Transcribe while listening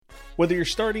Whether you're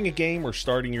starting a game or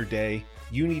starting your day,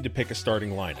 you need to pick a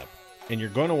starting lineup, and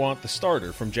you're going to want the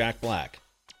starter from Jack Black.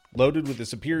 Loaded with the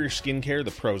superior skincare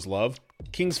the pros love,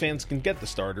 Kings fans can get the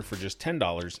starter for just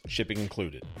 $10, shipping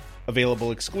included.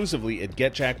 Available exclusively at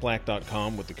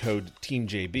getjackblack.com with the code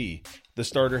TEAMJB, the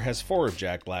starter has 4 of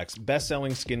Jack Black's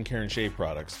best-selling skincare and shave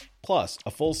products, plus a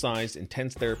full-size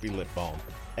Intense Therapy Lip Balm,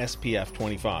 SPF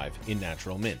 25 in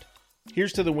natural mint.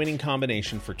 Here's to the winning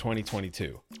combination for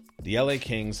 2022. The LA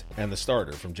Kings and the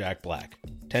starter from Jack Black.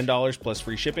 $10 plus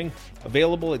free shipping.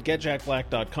 Available at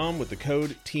getjackblack.com with the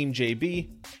code TEAMJB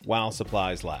while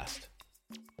supplies last.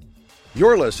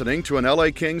 You're listening to an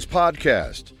LA Kings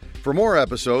podcast. For more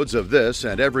episodes of this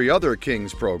and every other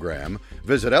Kings program,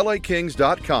 visit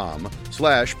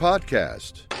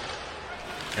lakings.com/podcast.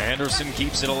 Anderson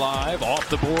keeps it alive. Off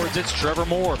the boards, it's Trevor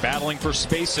Moore battling for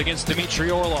space against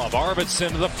Dmitry Orlov.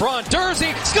 Arvidsson to the front.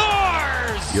 Durzi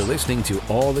scores! You're listening to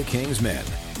All the Kings Men,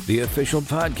 the official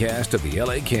podcast of the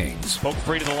LA Kings. Poke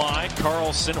free to the line.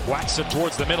 Carlson whacks it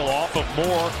towards the middle off of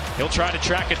Moore. He'll try to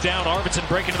track it down. Arvidsson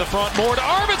breaking to the front. Moore to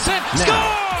Arvidsson.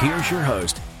 Now, Score! here's your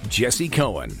host, Jesse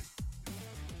Cohen.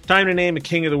 Time to name a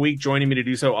King of the Week. Joining me to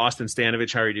do so, Austin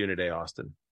Stanovich. How are you doing today,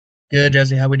 Austin? Good,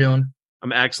 Jesse. How we doing?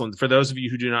 I'm excellent. For those of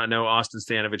you who do not know, Austin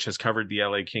Stanovich has covered the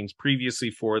LA Kings previously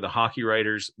for the Hockey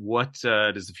Writers. What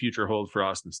does the future hold for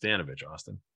Austin Stanovich,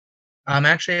 Austin? I'm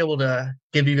actually able to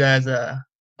give you guys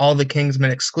all the Kingsmen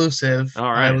exclusive.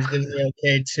 All right. I was given the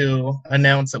okay to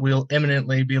announce that we'll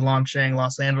imminently be launching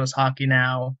Los Angeles Hockey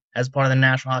Now as part of the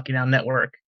National Hockey Now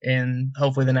network in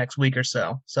hopefully the next week or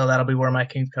so. So that'll be where my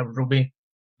Kings coverage will be.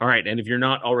 All right. And if you're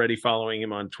not already following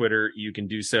him on Twitter, you can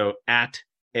do so at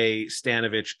A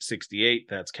Stanovich 68.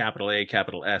 That's capital A,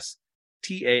 capital S,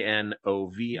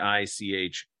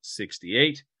 TANOVICH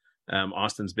 68.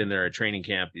 Austin's been there at training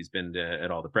camp. He's been at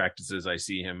all the practices. I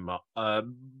see him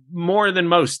more than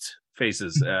most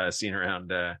faces seen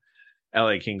around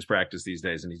LA Kings practice these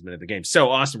days, and he's been at the game. So,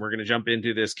 Austin, we're going to jump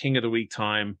into this King of the Week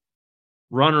time.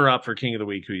 Runner up for King of the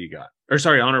Week, who you got? Or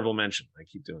sorry, honorable mention. I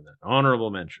keep doing that.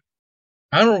 Honorable mention.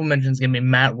 Honorable mention is going to be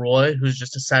Matt Roy, who's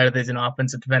just decided that he's an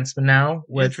offensive defenseman now.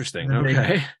 Interesting.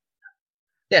 Okay.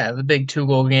 The big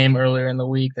 2-goal game earlier in the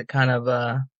week that kind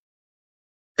of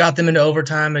got them into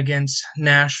overtime against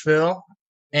Nashville.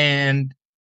 And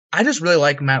I just really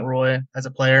like Matt Roy as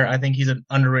a player. I think he's an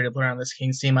underrated player on this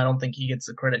Kings team. I don't think he gets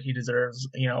the credit he deserves.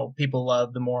 You know, people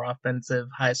love the more offensive,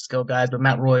 high-skill guys, but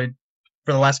Matt Roy,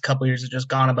 for the last couple of years, has just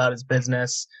gone about his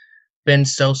business, been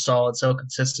so solid, so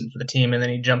consistent for the team, and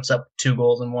then he jumps up 2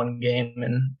 goals in one game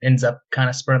and ends up kind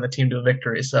of spurring the team to a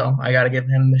victory. So I got to give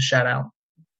him a shout out.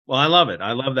 Well, I love it.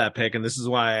 I love that pick, and this is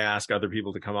why I ask other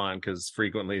people to come on, because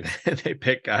frequently they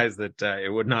pick guys that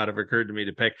it would not have occurred to me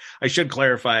to pick. I should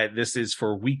clarify, this is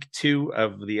for week 2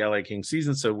 of the LA Kings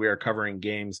season, so we are covering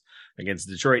games against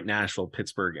Detroit, Nashville,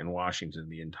 Pittsburgh, and Washington,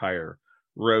 the entire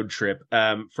road trip.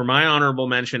 For my honorable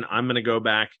mention, I'm going to go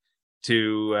back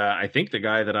to I think the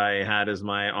guy that I had as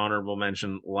my honorable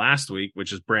mention last week,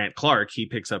 which is Brandt Clarke. He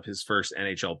picks up his first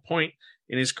NHL point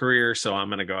in his career, so I'm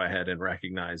going to go ahead and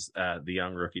recognize the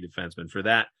young rookie defenseman for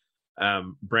that.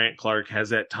 Brandt Clarke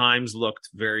has at times looked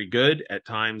very good, at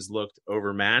times looked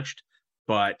overmatched,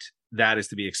 but that is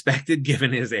to be expected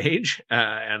given his age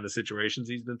and the situations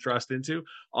he's been thrust into.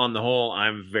 On the whole,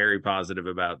 I'm very positive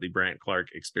about the Brandt Clarke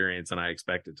experience, and I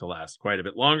expect it to last quite a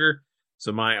bit longer.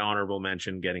 So my honorable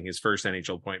mention, getting his first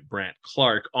NHL point, Brandt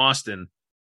Clarke. Austin,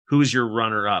 who's your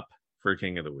runner-up for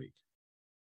King of the Week?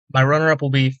 My runner-up will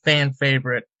be fan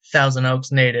favorite, Thousand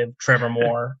Oaks native, Trevor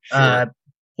Moore. Sure.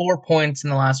 4 points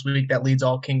in the last week. That leads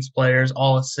all Kings players,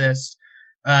 all assists.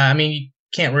 You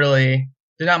can't really,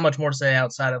 there's not much more to say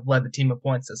outside of led the team of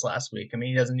points this last week.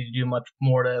 He doesn't need to do much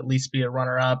more to at least be a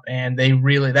runner-up. And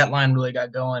that line really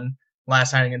got going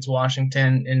last night against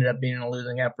Washington. Ended up being a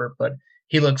losing effort, but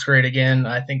he looks great again.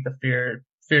 I think the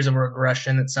fears of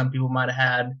regression that some people might have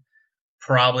had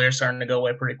probably are starting to go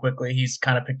away pretty quickly. He's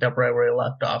kind of picked up right where he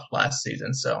left off last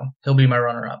season, so he'll be my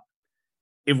runner-up.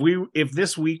 If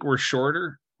this week were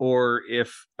shorter, or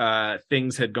if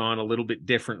things had gone a little bit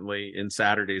differently in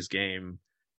Saturday's game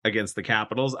against the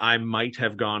Capitals, I might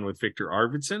have gone with Victor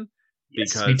Arvidsson,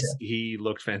 because he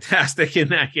looked fantastic in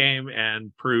that game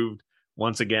and proved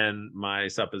once again my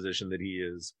supposition that he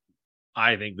is,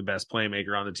 I think, the best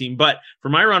playmaker on the team. But for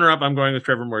my runner-up, I'm going with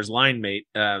Trevor Moore's line mate,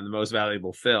 the most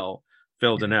valuable Phil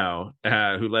Deneau,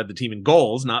 who led the team in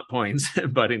goals, not points,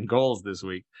 but in goals this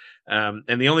week.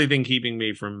 And the only thing keeping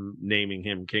me from naming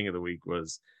him King of the Week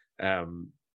was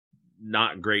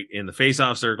not great in the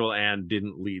faceoff circle and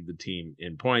didn't lead the team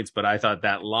in points. But I thought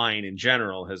that line in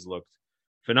general has looked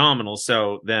phenomenal.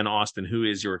 So then, Austin, who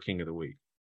is your King of the Week?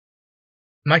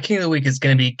 My king of the week is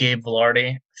going to be Gabe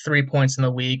Vilardi, 3 points in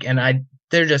the week, and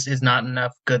there just is not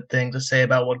enough good things to say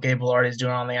about what Gabe Vilardi is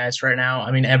doing on the ice right now.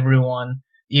 I mean, everyone,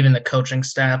 even the coaching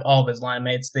staff, all of his line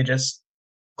mates, they just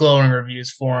glowing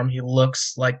reviews for him. He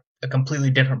looks like a completely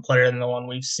different player than the one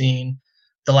we've seen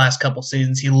the last couple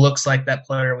seasons. He looks like that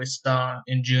player we saw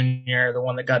in junior, the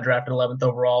one that got drafted 11th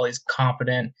overall. He's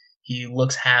confident. He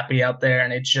looks happy out there,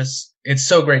 and it's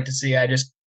so great to see. I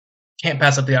just can't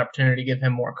pass up the opportunity to give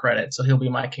him more credit. So he'll be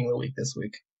my king of the week this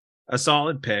week. A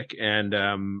solid pick. And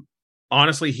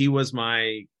honestly, he was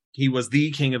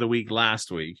the king of the week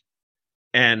last week.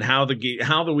 And how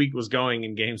the week was going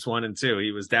in games 1 and 2,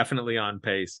 he was definitely on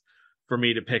pace for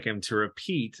me to pick him to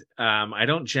repeat. I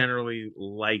don't generally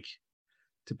like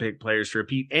to pick players to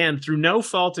repeat. And through no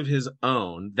fault of his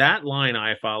own, that line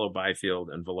I follow Byfield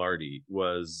and Vilardi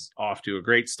was off to a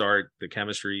great start. The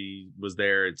chemistry was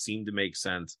there. It seemed to make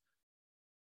sense.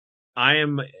 I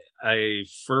am a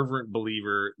fervent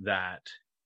believer that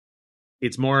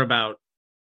it's more about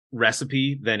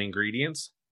recipe than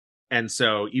ingredients. And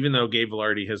so even though Gabe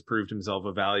Vilardi has proved himself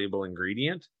a valuable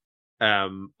ingredient,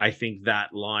 I think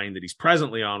that line that he's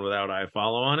presently on without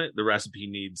Iafallo on it, the recipe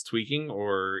needs tweaking,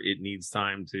 or it needs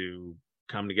time to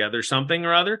come together, something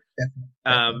or other.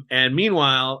 Definitely. And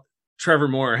meanwhile, Trevor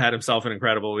Moore had himself an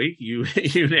incredible week. You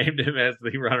named him as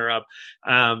the runner-up.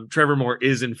 Trevor Moore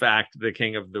is, in fact, the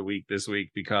king of the week this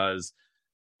week, because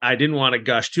I didn't want to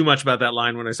gush too much about that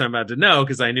line when I was about to know,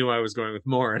 because I knew I was going with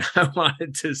Moore, and I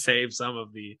wanted to save some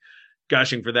of the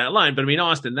gushing for that line. But I mean,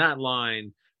 Austin, that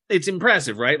line, it's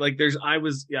impressive, right? Like I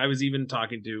was even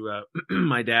talking to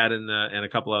my dad and a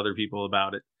couple other people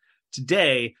about it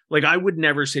today. Like, I would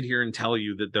never sit here and tell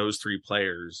you that those 3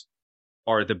 players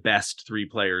are the best 3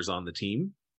 players on the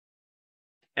team.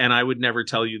 And I would never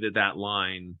tell you that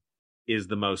line is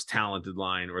the most talented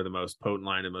line or the most potent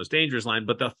line, the most dangerous line,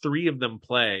 but the 3 of them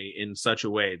play in such a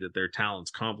way that their talents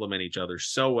complement each other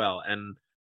so well. And,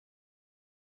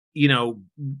 you know,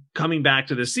 coming back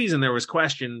to this season, there was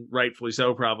question, rightfully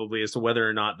so, probably, as to whether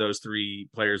or not those 3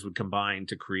 players would combine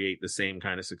to create the same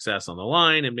kind of success on the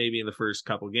line. And maybe in the first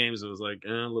couple of games, it was like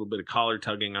a little bit of collar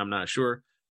tugging. I'm not sure.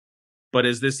 But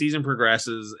as this season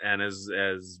progresses, and as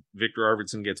Victor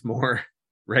Arvidsson gets more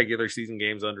regular season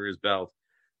games under his belt,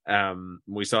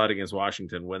 we saw it against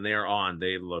Washington. When they are on,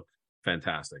 they look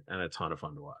fantastic and a ton of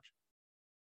fun to watch.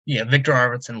 Yeah, Victor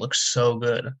Arvidsson looks so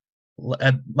good.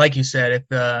 Like you said, if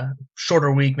the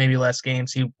shorter week, maybe less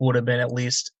games, he would have been at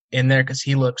least in there, because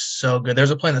he looks so good.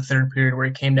 There's a play in the third period where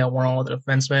he came down 1-on-1 with a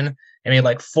defenseman and made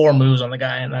like 4 moves on the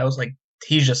guy, and I was like,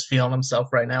 he's just feeling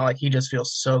himself right now. Like, he just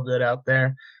feels so good out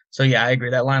there. So yeah, I agree.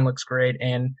 That line looks great.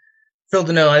 And Phil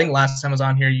Deneau, I think last time I was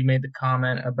on here, you made the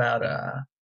comment about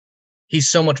he's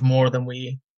so much more than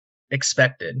we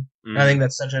expected. Mm-hmm. I think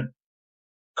that's such a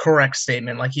correct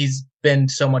statement. Like, he's been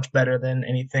so much better than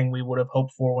anything we would have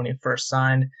hoped for when he first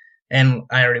signed. And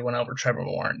I already went over Trevor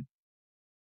Moore, and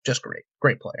just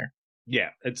great player.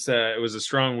 Yeah, it was a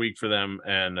strong week for them.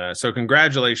 And so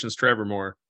congratulations, Trevor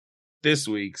Moore, this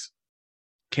week's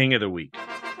King of the Week.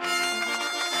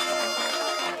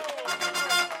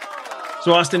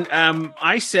 So, Austin,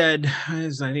 I said, I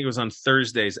think it was on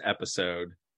Thursday's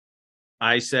episode,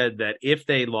 I said that if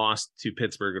they lost to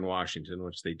Pittsburgh and Washington,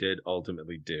 which they did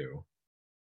ultimately do,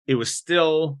 it was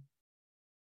still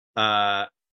a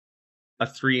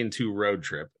 3-2 road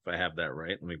trip, if I have that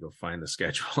right. Let me go find the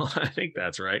schedule. I think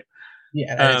that's right.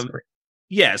 Yeah, that is great.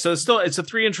 Yeah, so it's a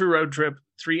 3-2 road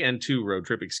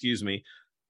trip, excuse me.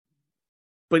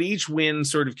 But each win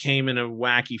sort of came in a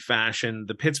wacky fashion.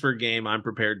 The Pittsburgh game, I'm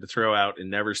prepared to throw out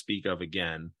and never speak of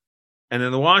again. And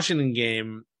then the Washington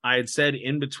game, I had said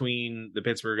in between the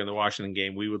Pittsburgh and the Washington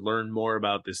game, we would learn more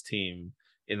about this team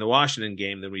in the Washington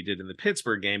game than we did in the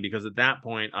Pittsburgh game, because at that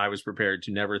point, I was prepared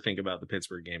to never think about the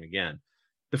Pittsburgh game again.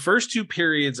 The first 2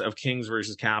 periods of Kings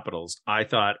versus Capitals, I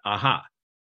thought, aha,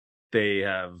 they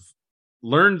have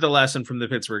learned the lesson from the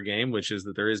Pittsburgh game, which is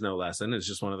that there is no lesson. It's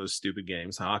just one of those stupid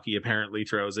games. Hockey apparently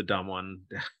throws a dumb one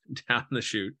down the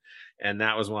chute, and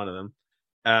that was one of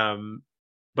them.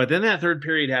 But then that third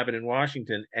period happened in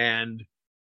Washington, and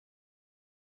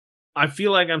I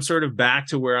feel like I'm sort of back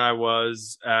to where I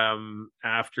was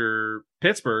after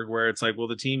Pittsburgh, where it's like, well,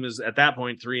 the team is at that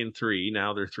point 3-3.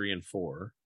 Now they're 3-4.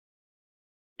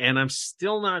 And I'm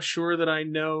still not sure that I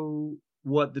know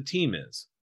what the team is.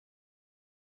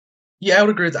 Yeah, I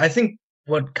would agree. I think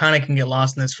what kind of can get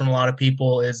lost in this from a lot of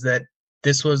people is that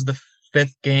this was the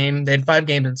 5th game. They had 5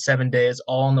 games in 7 days,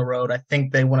 all on the road. I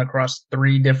think they went across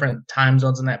 3 different time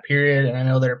zones in that period. And I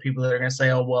know there are people that are going to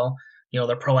say, oh, well, you know,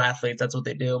 they're pro athletes. That's what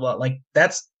they do. But like,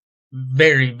 that's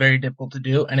very, very difficult to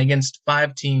do. And against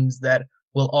 5 teams that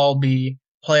will all be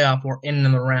playoff or in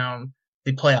and around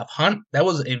the playoff hunt. That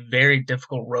was a very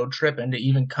difficult road trip, and to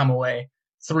even come away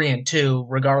 3-2,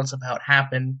 regardless of how it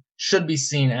happened, should be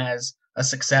seen as a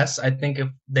success. I think if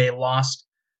they lost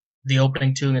the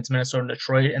opening 2 against Minnesota and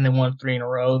Detroit and then won 3 in a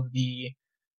row, the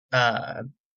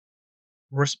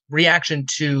reaction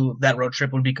to that road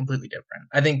trip would be completely different.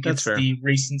 I think it's the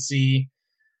recency.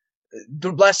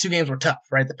 The last 2 games were tough,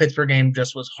 right? The Pittsburgh game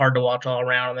just was hard to watch all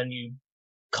around, and then you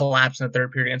collapse in the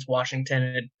third period against Washington,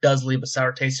 and it does leave a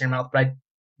sour taste in your mouth. But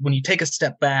when you take a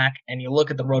step back and you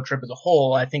look at the road trip as a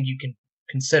whole, I think you can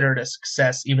consider it a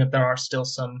success, even if there are still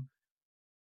some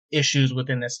issues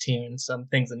within this team and some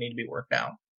things that need to be worked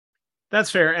out. That's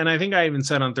fair. And I think I even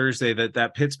said on Thursday that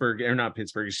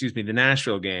the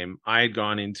Nashville game, I had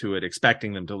gone into it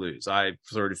expecting them to lose. I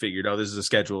sort of figured, this is a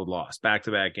scheduled loss.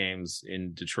 Back-to-back games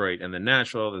in Detroit and then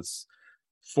Nashville. That's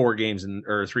 3 games in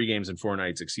 4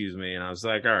 nights, And I was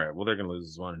like, all right, well, they're going to lose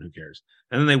this one, and who cares?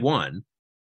 And then they won.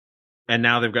 And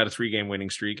now they've got a 3-game winning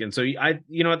streak. And so you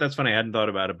know what? That's funny. I hadn't thought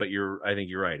about it, but I think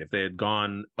you're right. If they had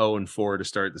gone 0-4 to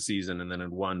start the season and then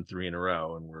had won 3 in a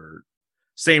row and were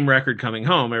same record coming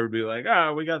home, everybody would be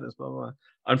like, we got this, blah, blah, blah.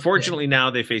 Unfortunately,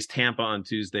 now they face Tampa on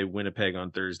Tuesday, Winnipeg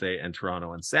on Thursday, and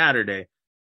Toronto on Saturday.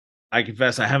 I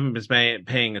confess I haven't been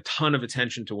paying a ton of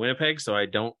attention to Winnipeg, so I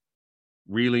don't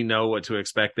really know what to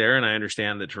expect there. And I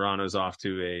understand that Toronto's off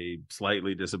to a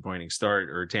slightly disappointing start,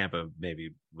 or Tampa maybe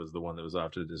was the one that was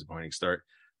off to a disappointing start.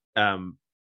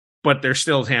 But they're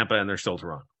still Tampa and they're still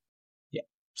Toronto. Yeah.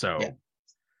 So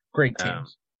great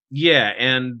teams.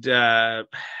 And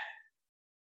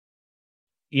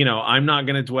I'm not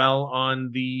going to dwell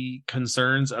on the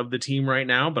concerns of the team right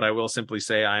now, but I will simply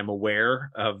say I'm aware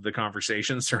of the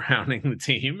conversation surrounding the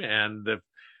team and the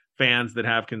fans that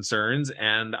have concerns.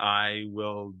 And I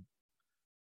will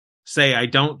say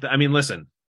listen,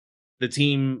 the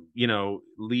team,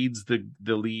 leads the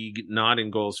league, not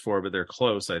in goals for, but they're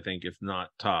close, I think, if not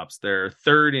tops. They're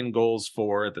 3rd in goals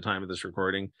for at the time of this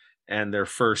recording, and they're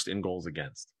 1st in goals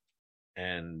against.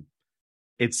 And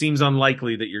it seems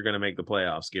unlikely that you're going to make the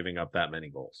playoffs giving up that many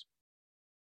goals.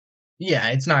 Yeah,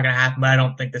 it's not going to happen, but I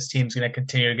don't think this team's going to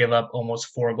continue to give up almost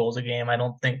 4 goals a game. I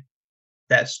don't think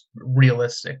that's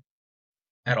realistic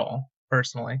at all,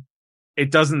 personally.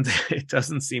 It doesn't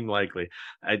seem likely.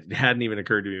 It hadn't even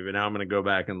occurred to me, but now I'm going to go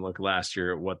back and look last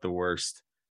year at what the worst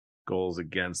goals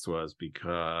against was,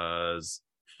 because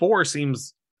 4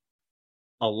 seems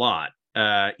a lot.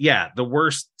 The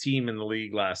worst team in the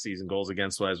league last season goals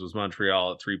against wise was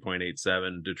Montreal at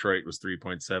 3.87. Detroit was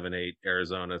 3.78.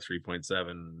 Arizona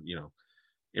 3.7.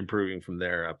 Improving from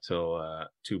there up till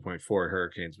 2.4.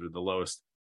 Hurricanes were the lowest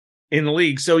in the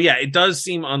league. So it does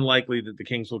seem unlikely that the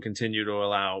Kings will continue to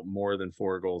allow more than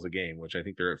 4 goals a game, which I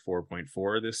think they're at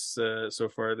 4.4 this so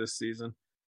far this season.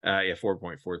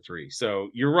 4.43. So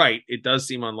you're right. It does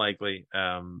seem unlikely.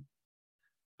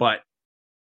 But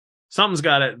something's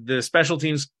got it. The special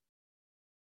teams,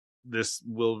 this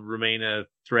will remain a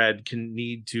thread, can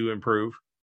need to improve,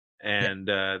 and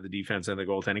the defense and the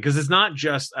goaltending, because it's not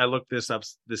just. I looked this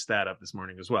stat up this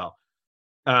morning as well.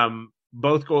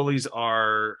 Both goalies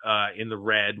are in the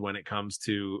red when it comes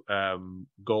to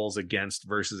goals against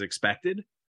versus expected,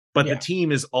 but the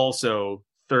team is also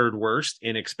 3rd worst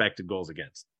in expected goals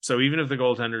against. So even if the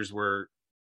goaltenders were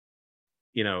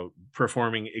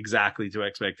performing exactly to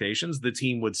expectations, the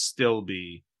team would still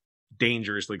be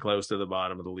dangerously close to the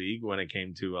bottom of the league when it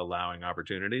came to allowing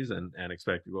opportunities and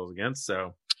expected goals against.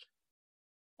 So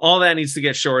all that needs to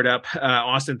get shored up.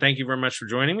 Austin, thank you very much for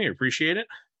joining me. I appreciate it.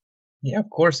 Yeah,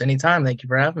 of course. Anytime. Thank you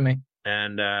for having me.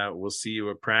 And we'll see you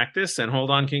at practice. And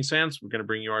hold on, Kings fans. We're going to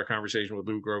bring you our conversation with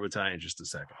Luc Robitaille in just a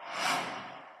second.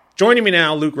 Joining me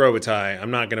now, Luc Robitaille.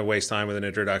 I'm not going to waste time with an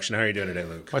introduction. How are you doing today,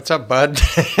 Luc? What's up, bud?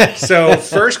 So,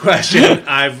 first question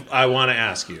I want to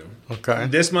ask you. Okay.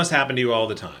 This must happen to you all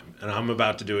the time, and I'm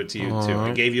about to do it to you, too.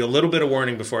 I gave you a little bit of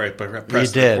warning before I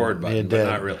pressed the record button, but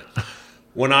not really.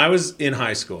 When I was in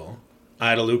high school, I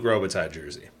had a Luc Robitaille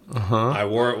jersey. I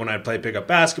wore it when I'd play pickup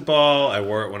basketball. I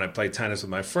wore it when I played tennis with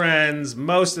my friends.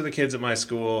 Most of the kids at my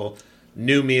school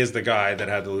knew me as the guy that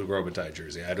had the Luc Robitaille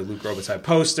jersey. I had a Luc Robitaille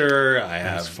poster. I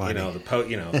have,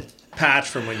 the patch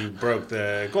from when you broke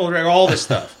the gold record, all this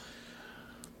stuff.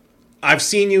 I've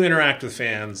seen you interact with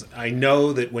fans. I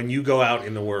know that when you go out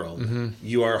in the world,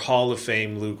 you are Hall of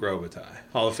Fame Luc Robitaille.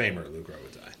 Hall of Famer Luc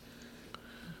Robitaille.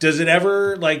 Does it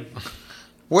ever,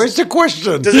 Where's the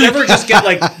question? Does it ever just get,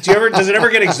 does it ever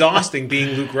get exhausting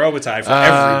being Luc Robitaille for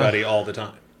everybody all the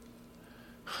time?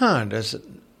 Does it?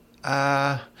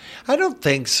 I don't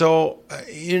think so.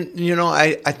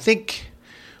 I think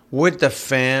with the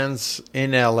fans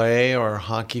in LA or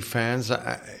hockey fans,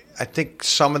 I think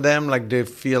some of them, like, they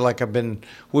feel like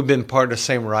we've been part of the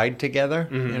same ride together.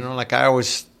 Mm-hmm. You know, like I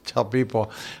always tell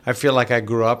people, I feel like I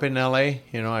grew up in LA.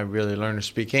 You know, I really learned to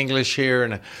speak English here,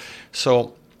 and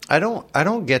so I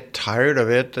don't get tired of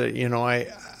it. You know,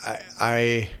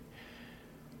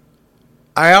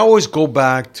 I always go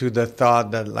back to the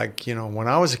thought that, like, you know, when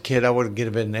I was a kid, I would have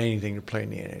given anything to play in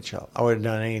the NHL. I would have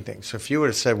done anything. So if you would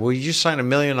have said, will you sign 1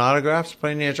 million autographs to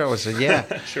play in the NHL? I would have said,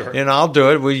 yeah. Sure. You know, I'll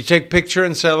do it. Will you take a picture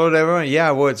and sell it to everyone? Yeah,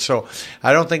 I would. So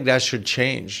I don't think that should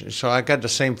change. So I got the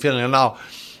same feeling. Now,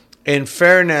 in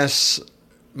fairness,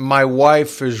 my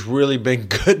wife has really been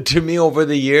good to me over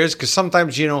the years, because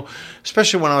sometimes, you know,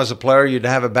 especially when I was a player, you'd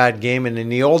have a bad game, and in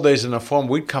the old days in the Forum,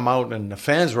 we'd come out and the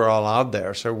fans were all out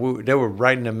there, so they were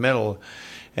right in the middle.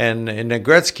 And in the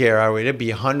Gretzky era, there'd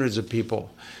be hundreds of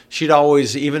people. She'd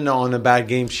always, even though on a bad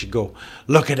game, she'd go,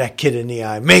 look at that kid in the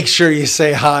eye. Make sure you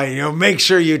say hi. You know, make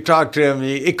sure you talk to him.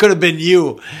 It could have been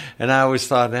you. And I always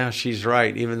thought, now she's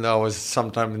right, even though I was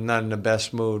sometimes not in the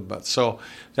best mood. But so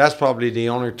that's probably the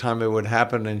only time it would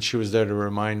happen, and she was there to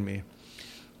remind me.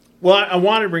 Well, I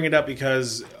wanted to bring it up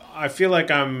because I feel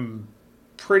like I'm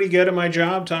pretty good at my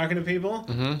job talking to people,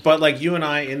 but like you and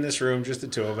I in this room, just the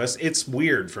two of us, it's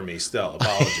weird for me still.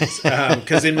 Apologies,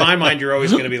 because in my mind you're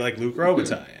always going to be like Luc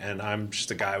Robitaille, and I'm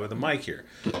just a guy with a mic here.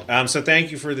 So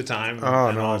thank you for the time.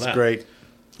 Oh no, it's great.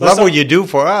 Let's Love what you do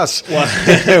for us,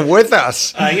 with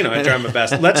us. You know, I try my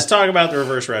best. Let's talk about the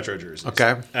reverse retro jerseys.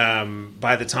 Okay.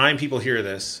 By the time people hear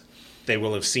this, they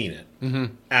will have seen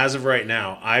it. As of right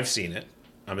now, I've seen it.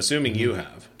 I'm assuming you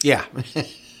have. Yeah.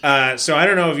 So I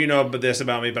don't know if you know this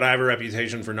about me, but I have a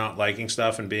reputation for not liking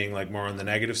stuff and being like more on the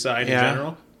negative side in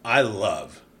general. I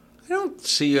don't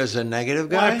see you as a negative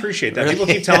guy. Well, I appreciate that. People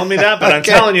keep telling me that, but I'm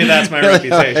telling you that's my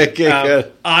reputation. Okay,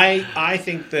 good. I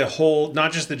think the whole,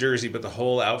 not just the jersey, but the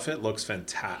whole outfit looks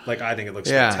fantastic. Like, I think it looks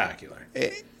spectacular.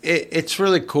 It's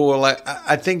really cool.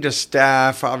 I think the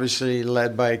staff, obviously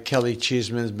led by Kelly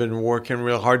Cheeseman, has been working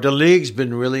real hard. The league's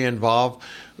been really involved.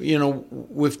 You know,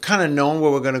 we've kind of known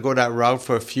where we're going to go that route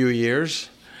for a few years.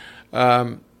 We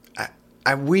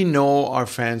know our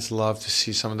fans love to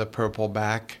see some of the purple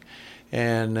back.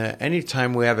 And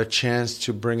anytime we have a chance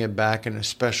to bring it back in a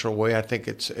special way, I think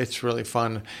it's really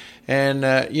fun.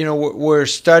 And, you know, we're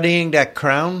studying that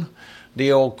crown,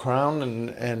 the old crown,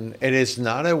 and it is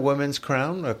not a women's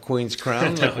crown, a queen's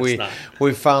crown. No,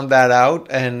 we found that out,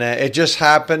 and it just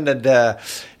happened that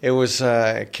it was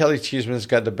Kelly Cheeseman's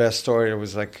got the best story. It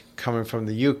was like coming from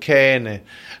the UK, and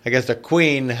I guess the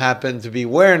queen happened to be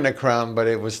wearing the crown, but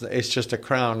it's just a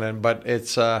crown, but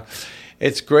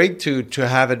it's great to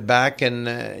have it back, and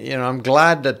you know, I'm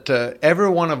glad that every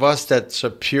one of us that's a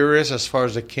purist as far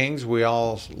as the Kings, we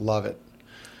all love it.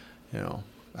 You know,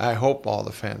 I hope all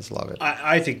the fans love it.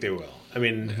 I think they will. I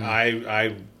mean,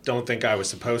 I don't think I was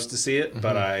supposed to see it,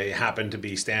 but I happened to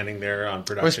be standing there on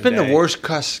production. Well, it's been day. the worst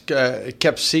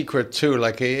kept secret too.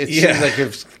 Like it seems like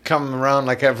it's come around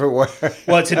like everywhere.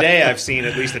 Well, today I've seen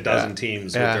at least a dozen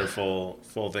teams with their full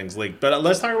things leaked. But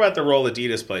let's talk about the role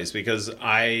Adidas plays, because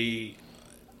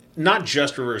not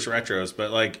just reverse retros,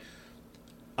 but like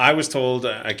I was told,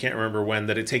 I can't remember when,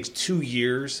 that it takes 2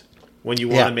 years when you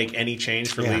want to make any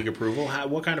change for league approval.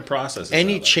 What kind of process is that?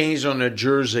 Any change on a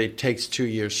jersey takes 2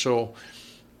 years. So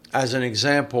as an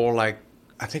example, like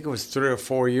I think it was 3 or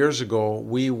 4 years ago,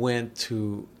 we went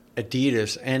to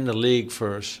Adidas and the league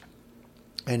first,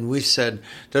 and we said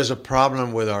there's a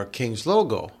problem with our Kings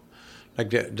logo,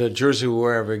 like the jersey we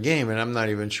wear every game, and I'm not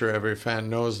even sure every fan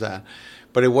knows that,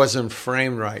 but it wasn't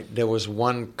framed right. There was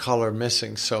one color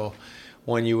missing, so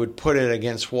when you would put it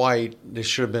against white, there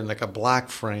should have been like a black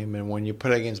frame, and when you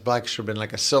put it against black, it should have been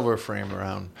like a silver frame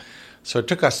around. So it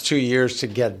took us 2 years to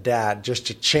get that, just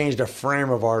to change the frame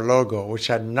of our logo, which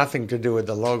had nothing to do with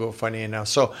the logo, funny enough.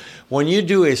 So when you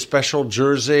do a special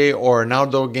jersey or an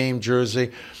outdoor game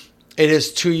jersey, it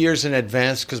is 2 years in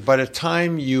advance, because by the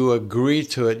time you agree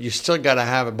to it, you still got to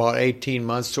have about 18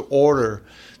 months to order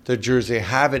the jersey,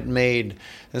 have it made,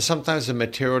 and sometimes the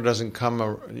material doesn't come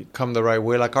the right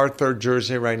way. Like our third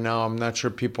jersey right now, I'm not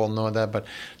sure people know that, but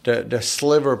the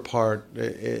silver part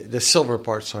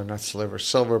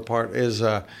is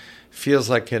feels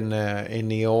like in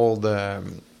the old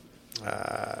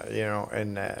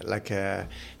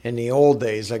in the old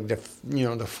days, like the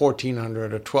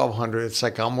 1400 or 1200, it's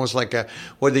like almost like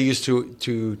what they used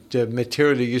to the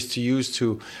material they used to use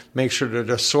to make sure that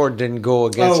the sword didn't go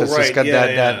against it. So it's got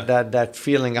that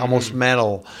feeling, almost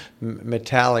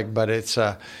metallic, but it's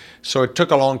so it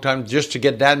took a long time just to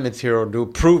get that material, to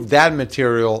approve that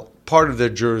material part of the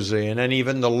jersey, and then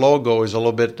even the logo is a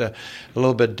little bit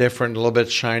different, a little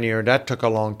bit shinier. That took a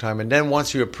long time, and then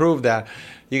once you approve that,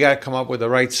 you got to come up with the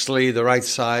right sleeve, the right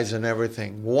size, and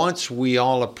everything. Once we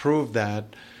all approve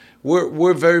that,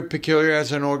 we're very peculiar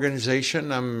as an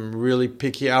organization. I'm really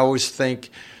picky. I always think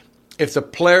if the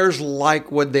players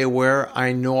like what they wear,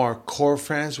 I know our core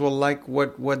fans will like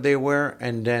what they wear,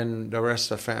 and then the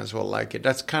rest of the fans will like it.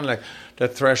 That's kind of like the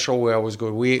threshold we always go.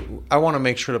 I want to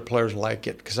make sure the players like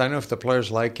it, because I know if the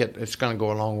players like it, it's going to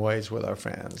go a long ways with our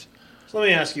fans. So let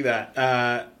me ask you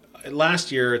that.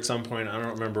 Last year at some point, I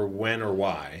don't remember when or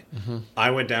why,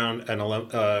 I went down an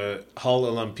Hull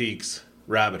Olympiques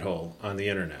rabbit hole on the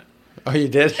internet. Oh, you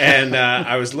did? And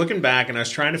I was looking back, and I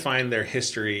was trying to find their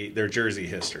history, their jersey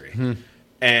history.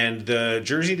 And the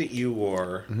jersey that you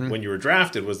wore when you were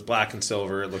drafted was black and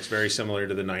silver. It looks very similar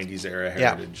to the 90s era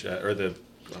heritage,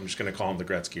 I'm just going to call them the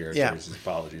Gretzky era jerseys.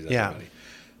 Apologies, everybody.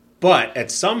 But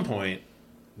at some point,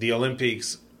 the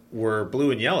Olympiques were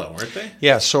blue and yellow, weren't they?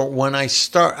 Yeah, so when I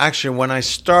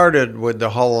started with the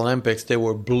Hull Olympics, they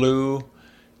were blue,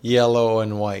 yellow,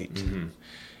 and white.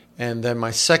 And then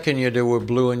my second year, they were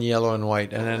blue and yellow and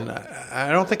white. And then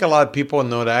I don't think a lot of people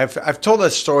know that. I've told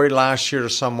that story last year to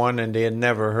someone, and they had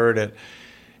never heard it.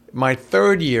 My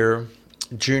third year,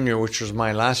 junior, which was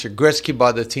my last year, Gretzky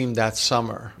bought the team that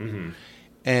summer.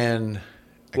 And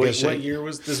what year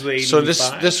was this? 85? So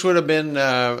this would have been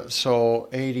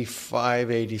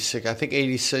 85, 86. I think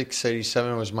 86,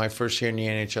 87 was my first year in the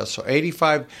NHL. So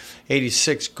 85,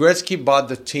 86. Gretzky bought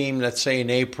the team, let's say,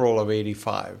 in April of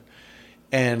 85.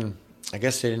 And I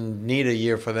guess they didn't need a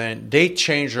year for that. They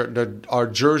changed our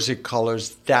jersey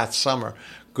colors that summer.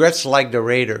 Gretz liked the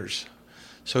Raiders.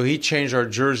 So he changed our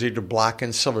jersey to black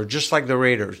and silver, just like the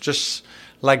Raiders, just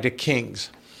like the Kings.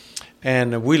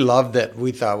 And we loved it.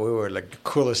 We thought we were like the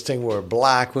coolest thing. We were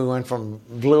black. We went from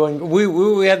blue, and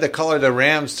we had the color of the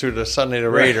Rams to the Sunday the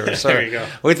Raiders. So there you go.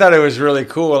 We thought it was really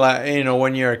cool,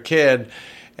 when you're a kid.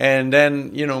 And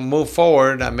then, move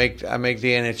forward. I make the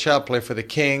NHL, play for the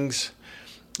Kings.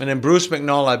 And then Bruce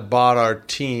McNall had bought our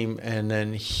team, and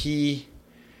then he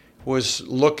was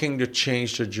looking to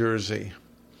change the jersey.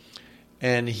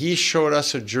 And he showed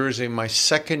us a jersey my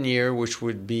second year, which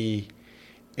would be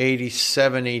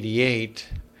 87, 88.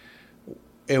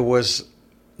 It was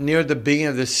near the beginning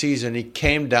of the season. He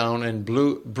came down, and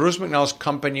Bruce McNall's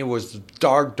company was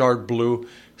dark, dark blue,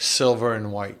 silver,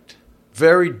 and white.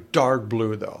 Very dark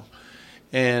blue, though.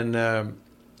 And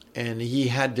he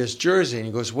had this jersey, and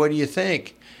he goes, "What do you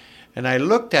think?" And I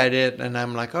looked at it, and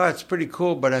I'm like, "Oh, it's pretty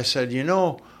cool." But I said,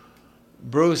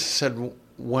 Bruce said,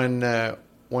 when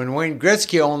Wayne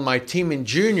Gretzky owned my team in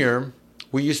junior,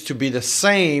 we used to be the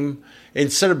same.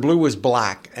 Instead of blue was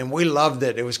black, and we loved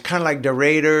it. It was kind of like the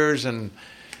Raiders, and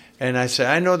I said,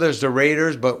 "I know there's the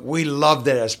Raiders, but we loved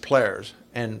it as players."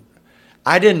 And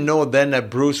I didn't know then that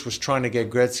Bruce was trying to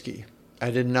get Gretzky. I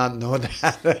did not know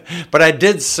that, but I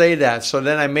did say that. So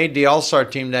then I made the All-Star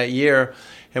team that year.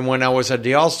 And when I was at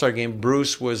the All-Star game,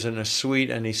 Bruce was in a suite,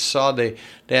 and he saw they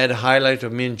had a highlight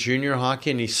of me in junior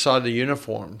hockey, and he saw the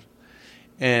uniforms.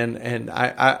 And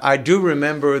I do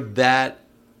remember that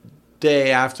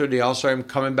day after the All-Star game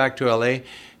coming back to L.A.,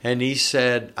 and he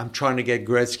said, "I'm trying to get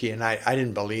Gretzky." And I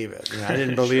didn't believe it. I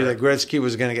didn't believe that Gretzky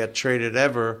was going to get traded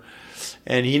ever.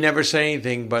 And he never said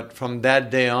anything, but from that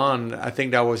day on, I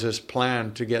think that was his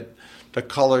plan, to get the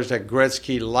colors that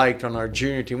Gretzky liked on our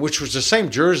junior team, which was the same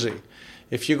jersey.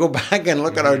 If you go back and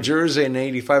look at our jersey in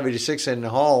 85, 86 in the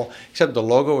Hall, except the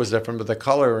logo was different, but the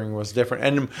coloring was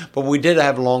different. But we did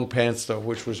have long pants, though,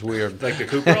 which was weird. Like the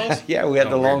Cooperalls? Yeah, we had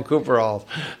the long Cooperalls.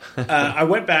 I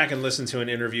went back and listened to an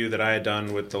interview that I had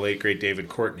done with the late, great David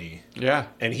Courtney. Yeah.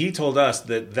 And he told us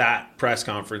that press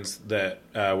conference that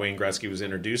Wayne Gretzky was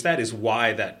introduced, that is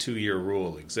why that 2-year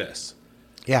rule exists.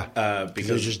 Yeah, because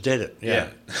they just did it. Yeah,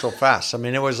 so fast. I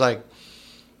mean, it was like...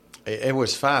 It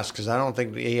was fast, because I don't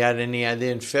think he had any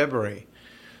idea in February.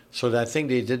 So I think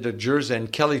they did the jersey.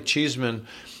 And Kelly Cheeseman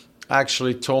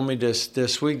actually told me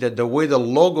this week that the way the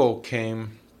logo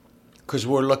came, because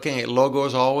we're looking at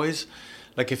logos always,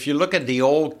 like if you look at the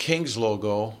old Kings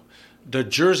logo, the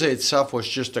jersey itself was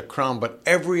just a crown, but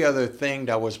every other thing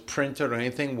that was printed or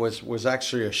anything was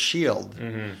actually a shield.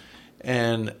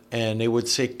 And they would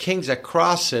say Kings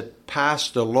across it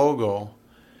past the logo.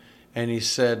 And he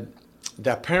said...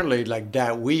 that apparently, like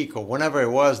that week or whenever it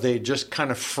was, they just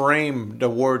kind of framed the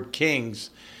word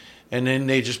Kings, and then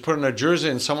they just put in a jersey,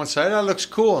 and someone said, "That looks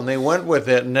cool," and they went with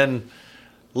it. And then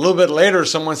A little bit later,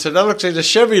 someone said, that looks like the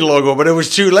Chevy logo, but it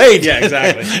was too late. Yeah,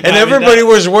 exactly. And everybody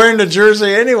was wearing the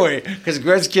jersey anyway because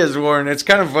Gretzky is wearing it. It's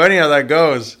kind of funny how that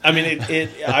goes. I mean,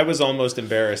 I was almost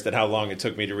embarrassed at how long it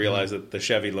took me to realize that the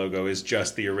Chevy logo is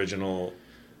just the original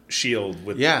shield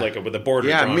with with a border.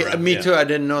 Yeah, me too. I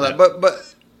didn't know that.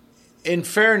 But in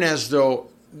fairness, though,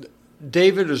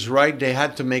 David is right. They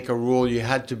had to make a rule. You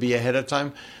had to be ahead of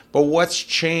time. But what's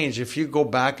changed, if you go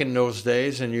back in those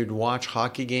days and you'd watch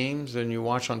hockey games and you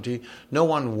watch on TV, no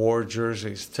one wore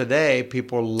jerseys. Today,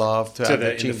 people love to have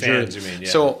the team fans, jersey. you mean, yeah.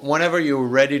 So whenever you're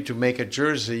ready to make a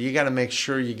jersey, you got to make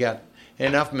sure you got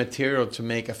enough material to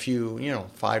make a few,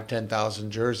 5,000,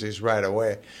 10,000 jerseys right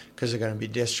away because they're going to be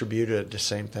distributed at the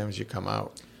same time as you come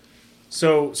out.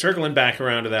 So circling back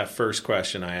around to that first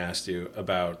question I asked you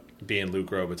about being Luc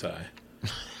Robitaille.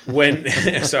 I've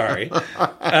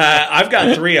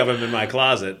got 3 of them in my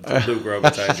closet, Luc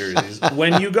Robitaille jerseys.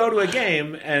 When you go to a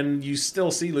game and you still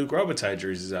see Luc Robitaille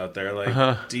jerseys out there,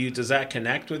 does that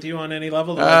connect with you on any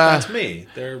level? That's me.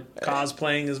 They're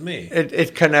cosplaying as me.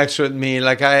 It connects with me.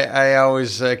 Like I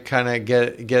always kind of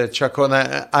get a chuckle on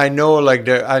that. I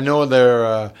know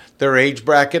their age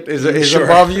bracket is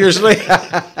above usually,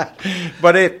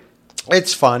 but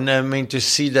it's fun. I mean, to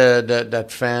see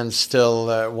that fans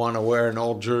still want to wear an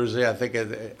old jersey. I think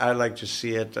I like to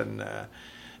see it, and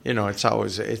it's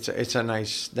always it's a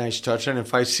nice touch. And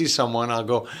if I see someone, I'll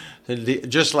go.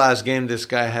 Just last game, this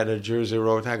guy had a jersey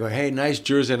wrote. I go, hey, nice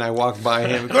jersey, and I walk by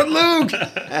him. Good Luke.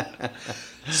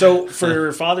 So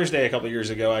for Father's Day a couple of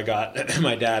years ago, I got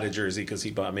my dad a jersey because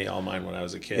he bought me all mine when I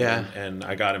was a kid, and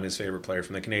I got him his favorite player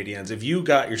from the Canadiens. If you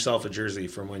got yourself a jersey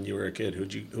from when you were a kid,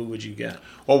 who would you get?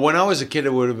 Well, when I was a kid,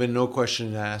 it would have been no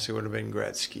question asked. It would have been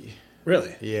Gretzky.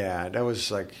 Really? Yeah, that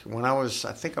was like when I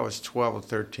think I was 12 or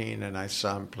 13, and I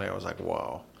saw him play. I was like,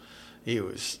 wow, he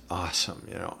was awesome,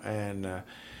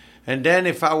 And then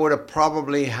if I would have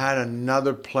probably had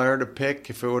another player to pick,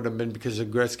 if it would have been because of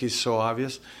Gretzky's so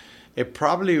obvious, it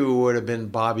probably would have been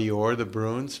Bobby Orr, the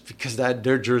Bruins, because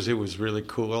their jersey was really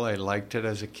cool. I liked it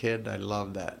as a kid. I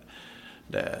loved that.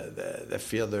 The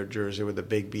feel of their jersey with the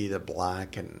big B, the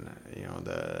black, and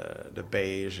the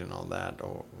beige and all that,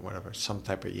 or whatever, some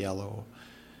type of yellow.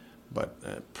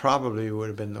 But probably would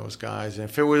have been those guys. And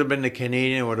if it would have been the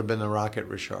Canadian, it would have been the Rocket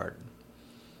Richard.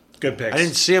 Good picks. I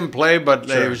didn't see him play, but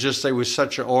it was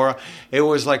such an aura. It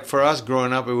was like for us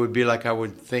growing up, it would be like I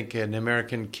would think an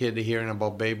American kid hearing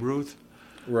about Babe Ruth.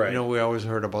 Right. We always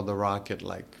heard about the Rocket,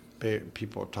 like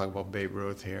people talk about Babe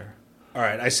Ruth here. All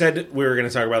right. I said we were going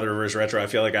to talk about the reverse retro. I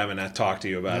feel like I haven't talked to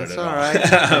you about it at all.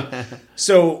 Right.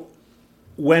 So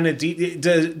when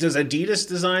does Adidas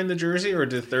design the jersey, or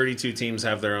do 32 teams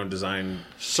have their own design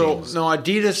teams? No,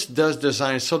 Adidas does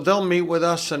design. So they'll meet with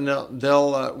us and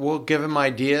we'll give them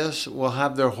ideas. We'll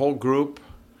have their whole group,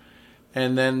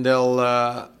 and then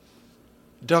they'll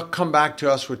come back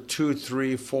to us with 2,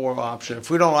 3, 4 options. If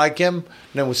we don't like him,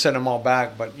 then we'll send them all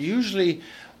back. But usually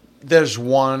there's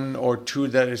 1 or 2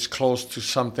 that is close to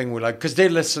something we like because they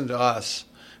listen to us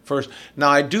first.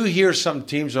 Now, I do hear some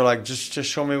teams are like, just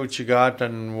show me what you got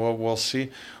and we'll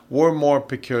see. We're more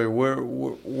peculiar.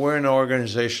 We're an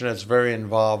organization that's very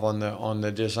involved on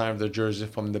the design of the jersey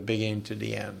from the beginning to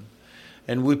the end.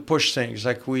 And we push things.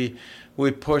 Like we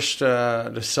pushed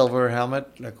the silver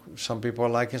helmet. Like some people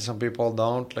like it, some people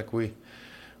don't. Like we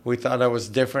thought that was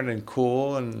different and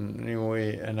cool,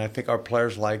 and I think our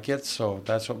players like it, so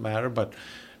that's what mattered. But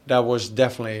that was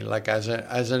definitely, like as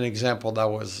an example,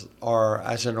 that was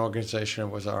as an organization,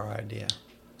 it was our idea.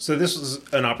 So this was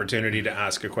an opportunity to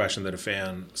ask a question that a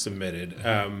fan submitted.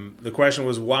 The question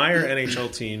was, why are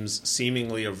NHL teams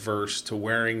seemingly averse to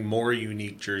wearing more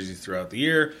unique jerseys throughout the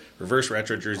year? Reverse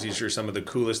retro jerseys are some of the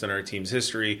coolest in our team's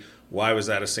history. Why was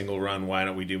that a single run? Why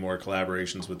don't we do more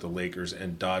collaborations with the Lakers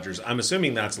and Dodgers? I'm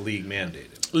assuming that's league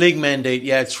mandated. League mandate,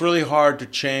 yeah. It's really hard to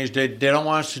change. They don't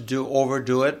want us to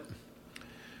overdo it.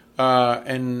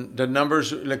 And the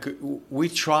numbers, like we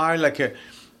try,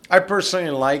 I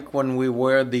personally like when we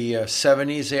wear the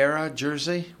 70s era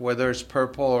jersey, whether it's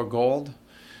purple or gold.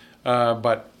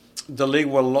 But the league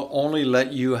will only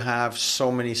let you have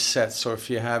so many sets. So if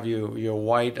you have your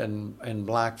white and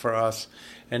black for us,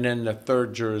 and then the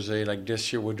third jersey, like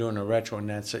this year we're doing a retro, and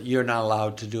that's it. You're not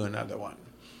allowed to do another one.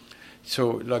 So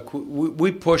like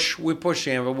we push the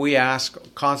envelope. We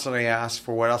constantly ask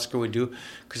for what else can we do,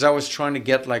 because I was trying to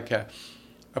get like a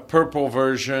purple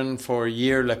version for a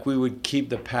year. Like we would keep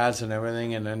the pads and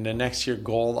everything, and then the next year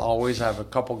gold. Always have a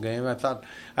couple games.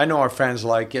 I know our fans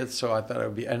like it, so I thought it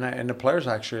would be, and the players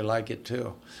actually like it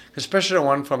too, especially the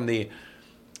one from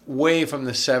way from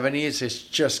the 70s. It's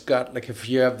just got, like, if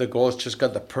you have the gold, it's just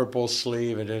got the purple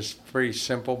sleeve. It is pretty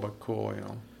simple but cool, you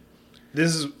know.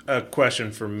 This is a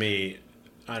question for me.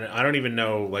 I don't even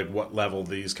know like what level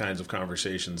these kinds of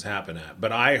conversations happen at,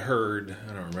 but I heard,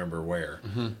 I don't remember where,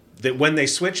 that when they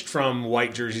switched from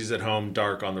white jerseys at home,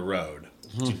 dark on the road,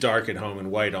 to dark at home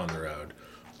and white on the road,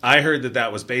 I heard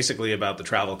that was basically about the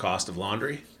travel cost of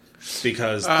laundry,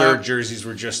 because third jerseys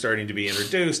were just starting to be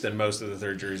introduced, and most of the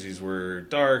third jerseys were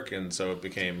dark, and so it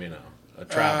became, a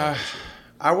travel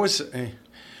issue.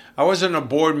 I was in a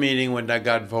board meeting when that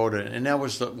got voted, and that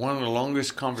was one of the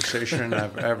longest conversations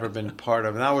I've ever been part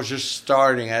of. And I was just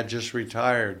starting. I had just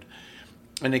retired.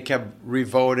 And they kept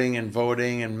re-voting and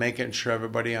voting and making sure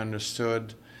everybody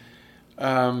understood.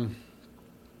 I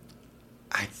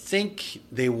think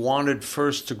they wanted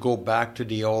first to go back to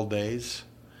the old days.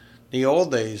 The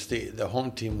old days, the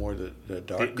home team wore the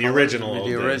dark the original old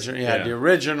days. Yeah, the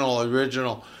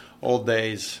original old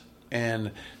days.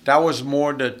 And that was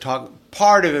more the talk.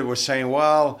 Part of it was saying,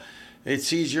 well,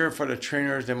 it's easier for the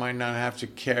trainers. They might not have to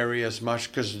carry as much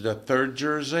because of the third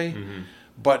jersey. Mm-hmm.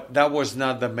 But that was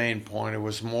not the main point. It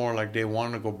was more like they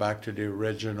wanted to go back to the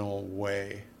original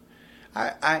way.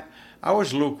 I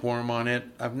was lukewarm on it.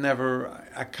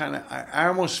 I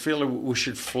almost feel we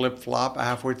should flip-flop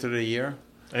halfway through the year.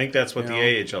 I think that's what the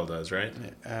AHL does, right?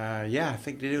 Yeah, I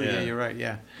think they do. Yeah, you're right.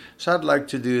 Yeah, so I'd like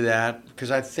to do that because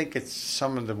I think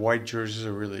some of the white jerseys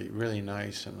are really, really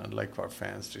nice, and I'd like our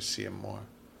fans to see them more.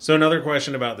 So another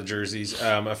question about the jerseys: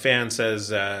 a fan says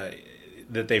that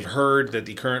they've heard that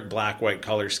the current black-white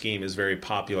color scheme is very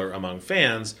popular among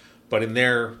fans, but in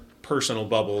their personal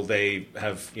bubble, they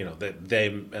have that they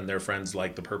and their friends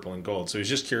like the purple and gold. So he's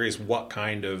just curious what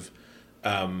kind of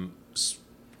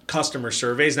customer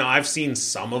surveys. Now, I've seen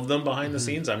some of them behind the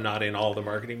scenes. I'm not in all the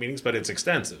marketing meetings, but it's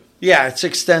extensive. Yeah, it's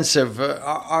extensive.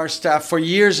 Our staff, for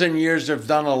years and years, have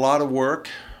done a lot of work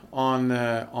on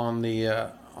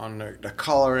the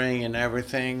coloring and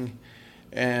everything,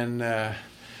 and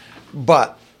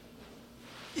but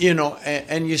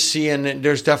and you see, and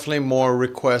there's definitely more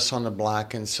requests on the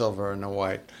black and silver and the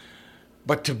white.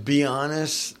 But to be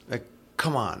honest, like,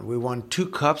 come on, we won 2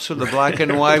 cups with the black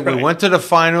and white. Right. We went to the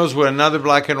finals with another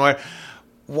black and white.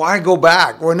 Why go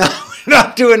back? We're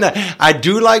not doing that. I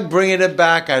do like bringing it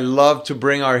back. I love to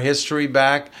bring our history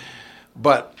back.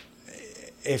 But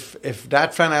if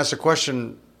that fan asks a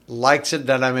question, likes it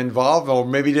that I'm involved, or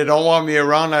maybe they don't want me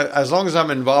around, as long as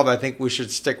I'm involved, I think we should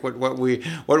stick with what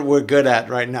we're good at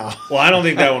right now. Well, I don't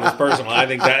think that one was personal. I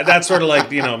think that's sort of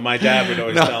like, my dad would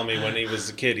always tell me when he was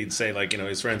a kid, he'd say, like,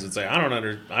 his friends would say, I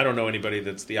don't know anybody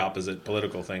that's the opposite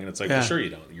political thing. And it's like, well, sure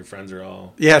you don't. Your friends are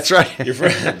all... Yeah, that's right. Your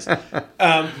friends.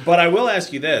 But I will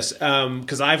ask you this,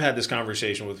 because I've had this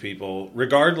conversation with people,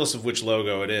 regardless of which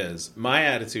logo it is, my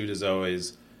attitude is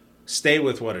always, stay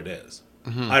with what it is.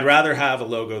 Mm-hmm. I'd rather have a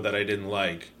logo that I didn't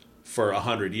like for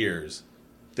 100 years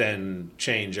than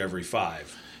change every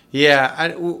 5.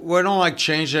 Yeah, we don't like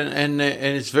changing, and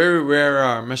it's very rare.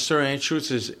 Mr.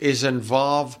 Anschutz is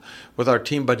involved with our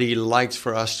team, but he likes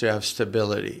for us to have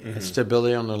stability. Mm-hmm. And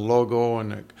stability on the logo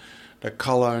and the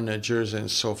color and the jersey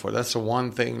and so forth. That's the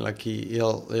one thing. Like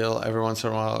he'll every once in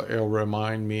a while he'll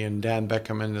remind me, and Dan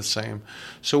Beckham in the same.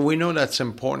 So we know that's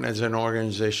important as an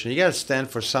organization. You got to stand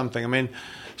for something. I mean,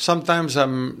 sometimes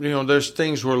there's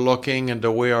things we're looking at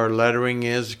the way our lettering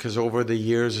is, because over the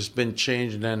years it's been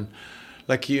changed. And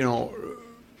like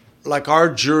our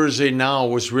jersey now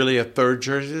was really a third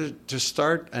jersey to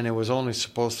start, and it was only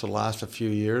supposed to last a few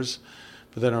years.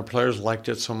 But then our players liked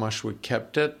it so much we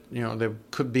kept it. There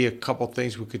could be a couple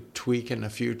things we could tweak in the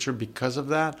future because of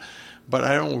that. But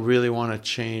I don't really want to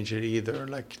change it either,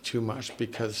 like, too much,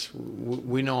 because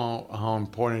we know how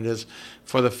important it is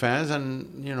for the fans.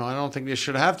 And, I don't think they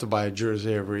should have to buy a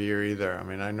jersey every year either. I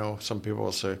mean, I know some people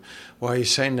will say, why are you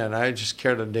saying that? I just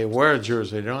care that they wear a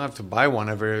jersey. They don't have to buy one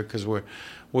every year because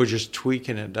we're just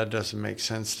tweaking it. That doesn't make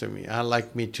sense to me. I like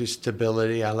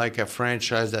stability. I like a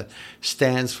franchise that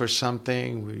stands for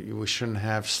something. We shouldn't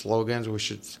have slogans. We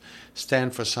should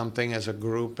stand for something as a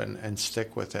group and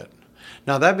stick with it.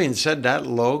 Now, that being said, that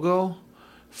logo,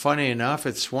 funny enough,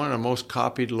 it's one of the most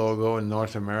copied logo in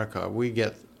North America. We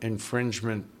get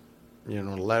infringement,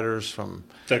 letters from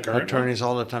attorneys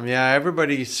all the time. Yeah,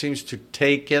 everybody seems to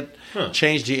take it,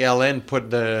 change the LN,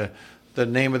 put the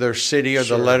name of their city or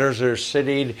the letters of their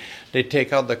city. They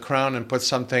take out the crown and put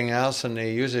something else, and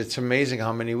they use it. It's amazing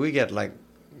how many we get, like,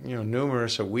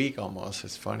 numerous a week almost.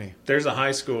 It's funny. There's a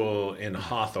high school in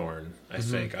Hawthorne, I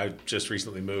think. I just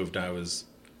recently moved. I was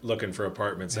looking for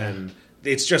apartments, and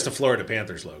it's just a Florida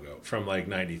Panthers logo from like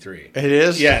 '93. It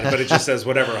is? Yeah, but it just says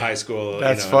whatever high school.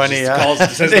 That's funny. It Yeah. It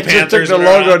says They the just Panthers. took the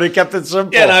logo. They kept it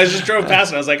simple. Yeah, and I was just drove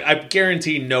past it. I was like, I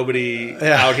guarantee nobody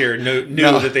out here knew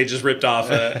that they just ripped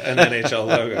off an NHL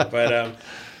logo. But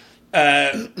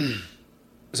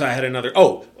so I had another.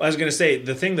 Oh, I was going to say,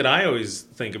 the thing that I always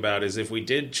think about is if we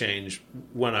did change,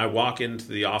 when I walk into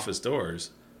the office doors,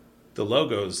 the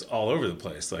logo's all over the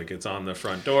place. Like, it's on the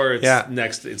front door. It's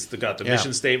next. It's got the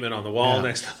mission statement on the wall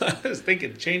next. I was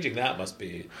thinking changing that must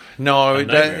be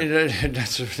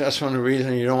that's one of the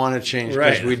reasons you don't want to change,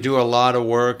 because we do a lot of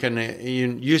work,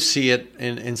 and you see it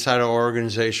inside our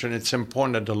organization. It's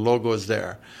important that the logo is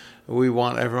there. We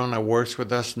want everyone that works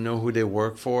with us to know who they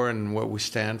work for and what we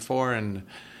stand for. And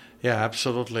yeah,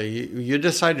 absolutely. You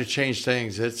decide to change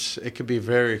things, it could be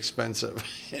very expensive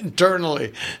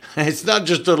internally. It's not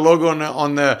just the logo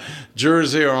on the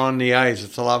jersey or on the ice.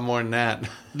 It's a lot more than that.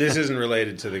 This isn't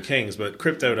related to the Kings, but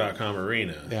Crypto.com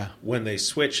Arena, when they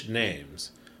switched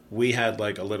names, we had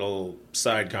like a little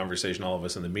side conversation, all of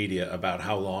us in the media, about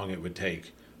how long it would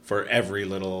take for every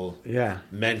little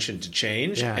mention to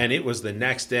change. And it was the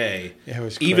next day. It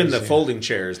was crazy. Even the folding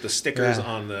chairs, the stickers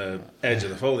on the edge of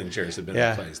the folding chairs had been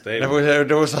replaced. They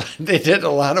did a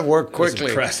lot of work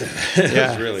quickly. It was impressive.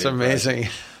 It's amazing.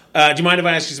 Do you mind if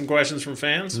I ask you some questions from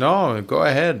fans? No, go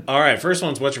ahead. All right, first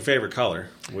one's, what's your favorite color?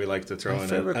 We like to throw in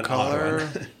favorite color.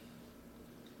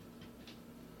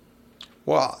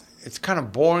 Well, it's kind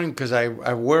of boring because I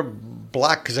wear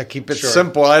black because I keep it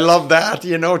simple. I love that,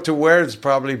 to wear it's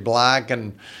probably black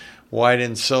and white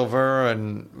and silver.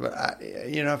 And,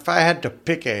 if I had to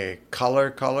pick a color,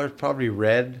 it's probably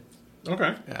red.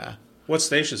 Okay. Yeah. What's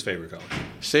Stacia's favorite color?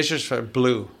 Stacia's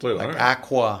blue. Blue, like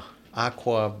aqua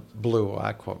blue.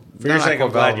 For your sake, I'm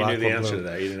glad you knew the answer to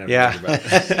that. You didn't have to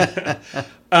think about it.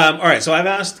 All right, so I've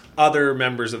asked other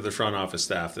members of the front office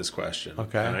staff this question.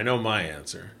 Okay. And I know my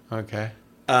answer. Okay.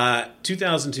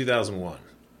 2000-2001,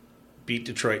 beat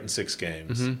Detroit in 6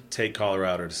 games, take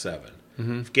Colorado to 7.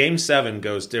 If Game 7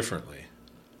 goes differently,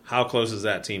 how close is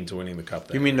that team to winning the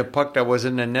Cup? You mean the puck that was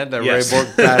in the net that Ray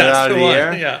Bourque batted out of the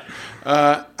air? Yeah.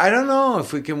 I don't know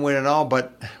if we can win it all,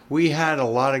 but we had a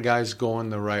lot of guys going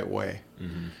the right way.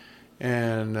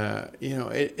 And,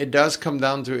 it does come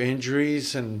down to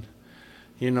injuries. And,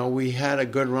 we had a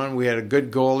good run. We had a good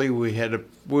goalie.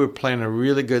 We were playing a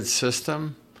really good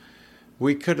system.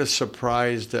 We could have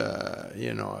surprised,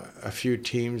 a few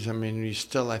teams. I mean,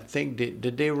 I think,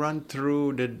 did they run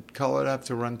through? Did Colorado have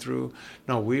to run through?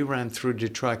 No, we ran through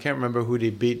Detroit. I can't remember who they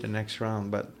beat the next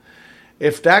round. But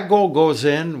if that goal goes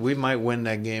in, we might win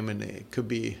that game, and it could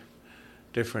be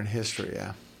different history,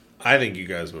 I think you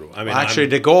guys would have. I mean, actually,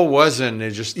 the goal was in. They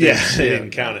just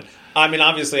didn't count it. I mean,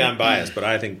 obviously, I'm biased, but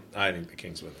I think the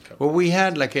Kings win the Cup. Well, we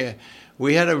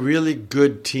had a really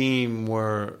good team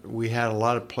where we had a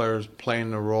lot of players playing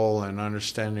the role and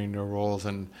understanding their roles.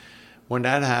 And when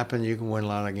that happened, you can win a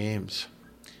lot of games.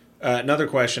 Another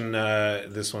question,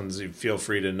 this one's, feel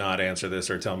free to not answer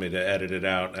this or tell me to edit it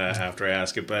out after I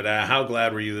ask it. But how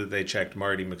glad were you that they checked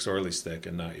Marty McSorley's stick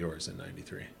and not yours in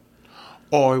 '93?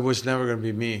 Oh, it was never going to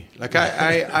be me. Like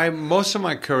I most of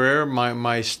my career,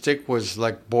 my stick was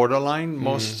like borderline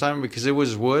most of the time because it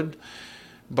was wood.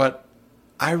 But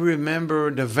I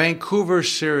remember the Vancouver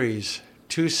series,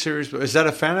 2 series. Is that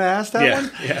a fan that asked that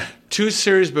one? Yeah. 2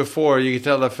 series before, you could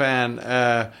tell the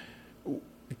fan.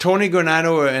 Tony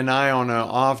Granato and I, on an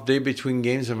off day between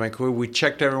games in Vancouver, we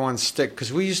checked everyone's stick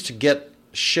because we used to get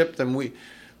shipped, and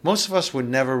most of us would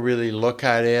never really look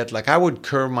at it. Like I would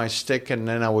curve my stick, and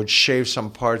then I would shave some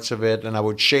parts of it, and I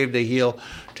would shave the heel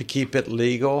to keep it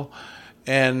legal.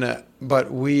 And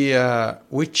but we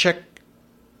checked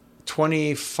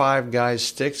 25 guys'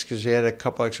 sticks because we had a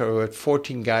couple extra.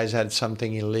 14 guys had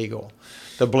something illegal.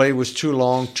 The blade was too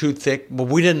long, too thick, but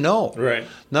we didn't know. Right.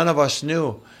 None of us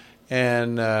knew.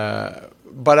 And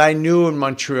but I knew in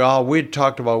Montreal, we'd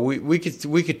talked about we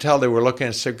could tell they were looking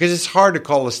at stick because it's hard to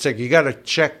call a stick. You got to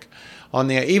check on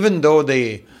the, even though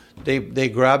they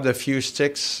grabbed a few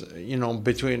sticks,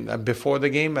 before the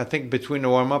game. I think between the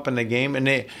warm up and the game,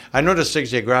 and I know the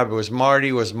sticks they grabbed. It was Marty,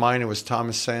 it was mine, it was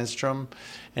Thomas Sandstrom,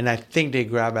 and I think they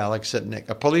grabbed Alex Sitnik.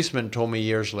 A policeman told me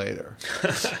years later,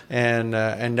 and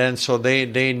then so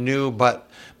they knew, but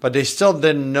they still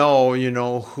didn't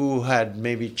know, who had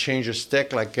maybe changed a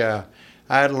stick. Like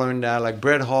I had learned that, like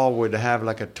Brett Hall would have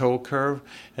like a toe curve,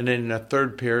 and then in the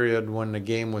third period when the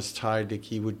game was tied,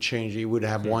 he would change. He would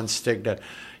have one stick that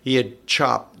he had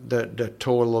chopped the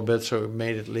toe a little bit, so it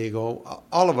made it legal.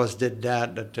 All of us did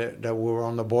that we were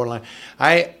on the borderline.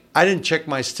 I didn't check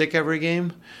my stick every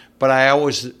game, but I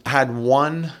always had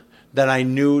one that I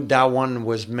knew that one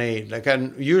was made. Like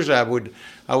usually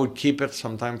I would keep it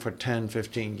sometime for 10,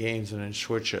 15 games and then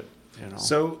switch it.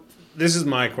 So this is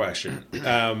my question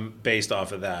based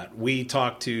off of that. We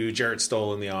talked to Jarrett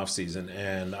Stoll in the offseason,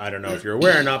 and I don't know if you're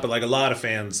aware or not, but like a lot of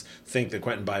fans think that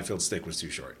Quentin Byfield's stick was too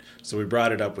short. So we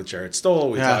brought it up with Jarrett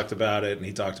Stoll. We talked about it, and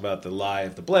he talked about the lie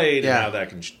of the blade and how that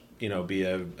can be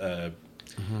a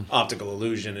optical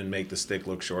illusion and make the stick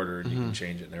look shorter, and you can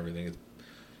change it and everything. It's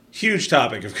a huge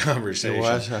topic of conversation. It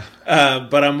was.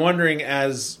 But I'm wondering,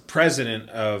 as president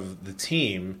of the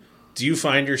team, do you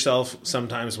find yourself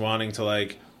sometimes wanting to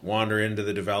like wander into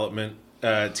the development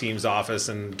team's office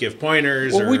and give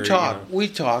pointers? Well, we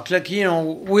talk. Like,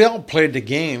 we all played the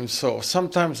game, so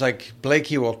sometimes like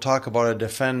Blakey will talk about a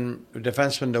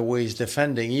defenseman the way he's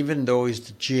defending, even though he's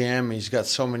the GM, he's got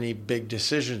so many big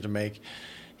decisions to make.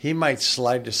 He might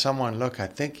slide to someone, look, I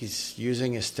think he's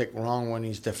using his stick wrong when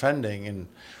he's defending, and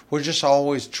we're just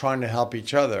always trying to help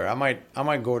each other. I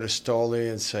might go to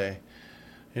Stoley and say,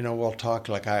 we'll talk.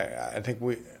 Like I think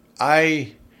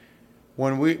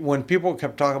when people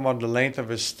kept talking about the length of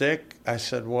his stick, I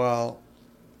said, well,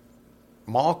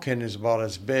 Malkin is about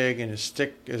as big and his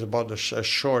stick is about as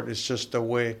short. It's just the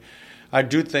way. I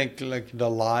do think like the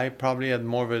lie probably had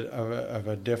more of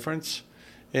a difference.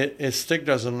 His stick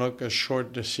doesn't look as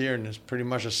short this year, and it's pretty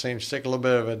much the same stick, a little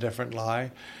bit of a different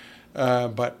lie.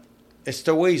 But it's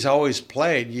the way he's always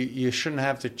played. You shouldn't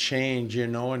have to change,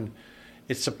 and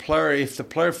it's a player. If the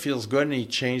player feels good and he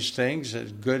changed things,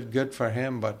 it's good for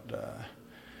him. But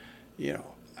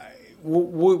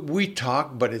we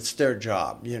talk, but it's their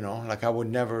job. Like I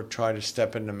would never try to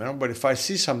step in the middle. But if I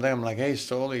see something, I'm like, hey,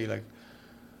 Stoley, like,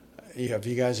 have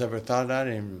you guys ever thought of that?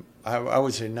 And I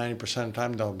would say 90% of the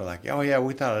time they'll be like, oh yeah,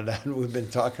 we thought of that. We've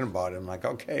been talking about it. I'm like,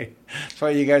 okay, that's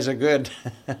why you guys are good.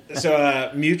 So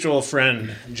a mutual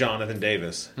friend, Jonathan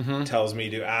Davis, tells me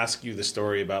to ask you the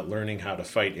story about learning how to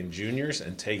fight in juniors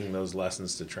and taking those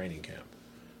lessons to training camp.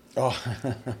 Oh,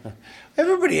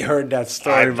 everybody heard that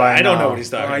story by now. I don't know what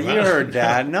he's talking about. You heard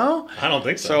that, no? I don't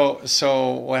think so.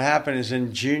 So what happened is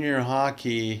in junior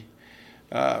hockey,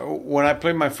 when I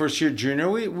played my first year junior,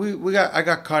 I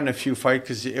got caught in a few fights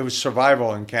because it was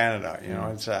survival in Canada.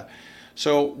 It's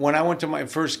so when I went to my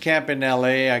first camp in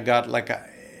LA, I got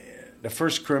the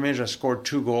first scrimmage, I scored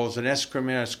 2 goals. The next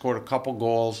scrimmage, I scored a couple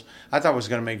goals. I thought I was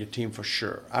going to make the team for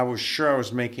sure. I was sure I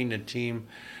was making the team.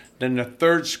 Then the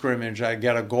third scrimmage, I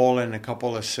got a goal and a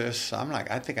couple assists. I'm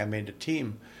like, I think I made the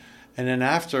team. And then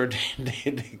after,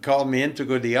 they called me in to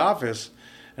go to the office,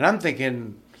 and I'm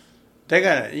thinking,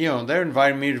 they're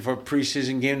inviting me for a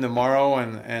preseason game tomorrow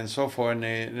and so forth,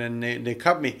 and they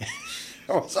cut me.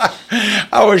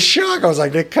 I was shocked. I was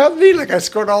like, they cut me? Like I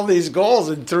scored all these goals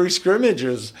in 3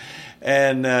 scrimmages.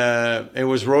 And it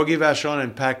was Rogie Vachon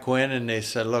and Pat Quinn, and they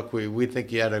said, look, we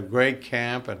think you had a great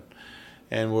camp,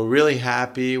 and we're really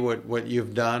happy with what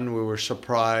you've done. We were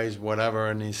surprised, whatever.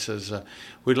 And he says,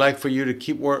 we'd like for you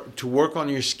to work on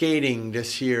your skating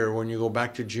this year when you go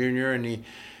back to junior.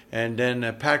 And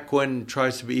then Pat Quinn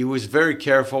he was very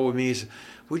careful with me. He said,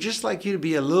 we'd just like you to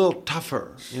be a little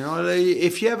tougher.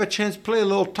 If you have a chance, play a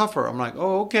little tougher. I'm like,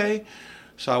 oh, okay.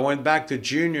 So I went back to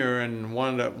junior, and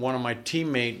one of my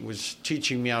teammates was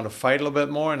teaching me how to fight a little bit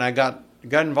more. And I got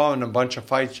involved in a bunch of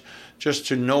fights just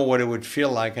to know what it would feel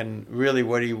like. And really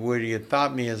what he had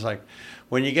taught me is like,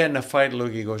 when you get in a fight,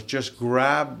 Luke, he goes, just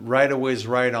grab right away his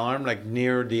right arm, like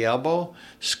near the elbow,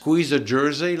 squeeze the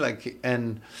jersey,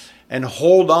 and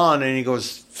hold on, and he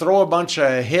goes, throw a bunch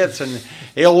of hits, and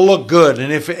it'll look good.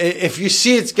 And if you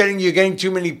see you're getting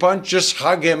too many punches, just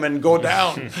hug him and go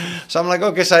down. So I'm like,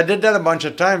 okay, so I did that a bunch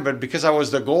of times, but because I was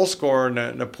the goal scorer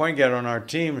and the point getter on our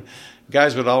team,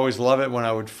 guys would always love it when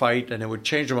I would fight, and it would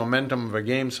change the momentum of a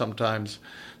game sometimes.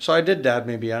 So I did that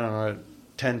maybe,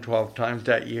 10, 12 times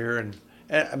that year, and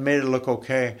I made it look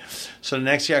okay. So the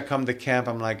next year I come to camp,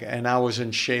 I'm like, and I was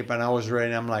in shape, and I was ready,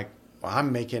 and I'm like, well,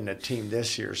 I'm making the team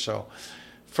this year. So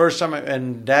first time,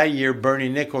 and that year, Bernie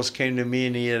Nichols came to me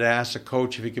and he had asked the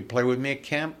coach if he could play with me at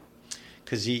camp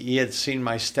because he had seen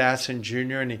my stats in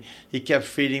junior, and he kept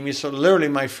feeding me. So literally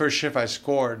my first shift I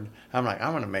scored. I'm like,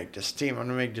 I'm going to make this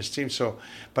team. So,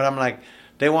 but I'm like,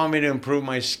 they want me to improve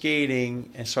my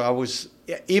skating. And so I was,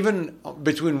 even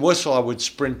between whistle, I would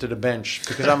sprint to the bench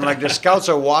because I'm like, the scouts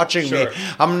are watching me.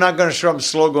 I'm not going to show up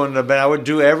slow going to the bench. I would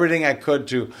do everything I could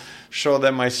to show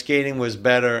that my skating was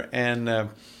better. And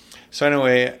so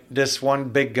anyway, this one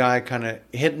big guy kind of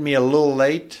hit me a little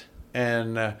late,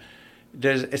 and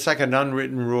it's like an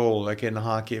unwritten rule, like in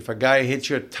hockey. If a guy hits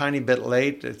you a tiny bit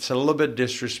late, it's a little bit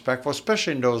disrespectful,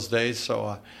 especially in those days.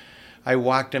 So I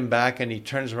whacked him back, and he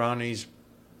turns around,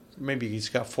 and he's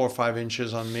got 4 or 5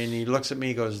 inches on me, and he looks at me,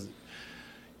 he goes,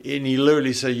 And he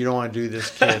literally said, "You don't want to do this,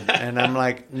 kid." And I'm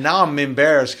like, now I'm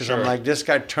embarrassed because I'm like, this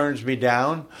guy turns me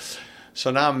down. So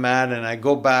now I'm mad, and I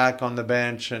go back on the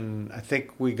bench, and I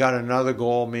think we got another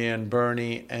goal, me and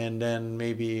Bernie, and then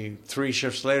maybe 3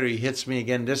 shifts later, he hits me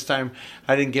again. This time,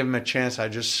 I didn't give him a chance. I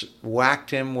just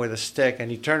whacked him with a stick, and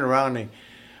he turned around, and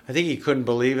I think he couldn't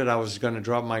believe it. I was going to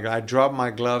drop my gloves. I dropped my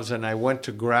gloves, and I went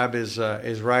to grab his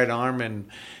right arm, and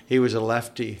he was a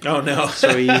lefty. Oh, no.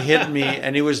 So he hit me,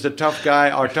 and he was the tough guy,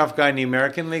 our tough guy in the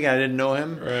American League. I didn't know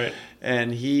him. Right.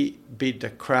 And he beat the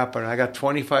crap out of me. I got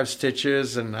 25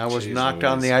 stitches, and I was knocked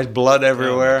on the ice, blood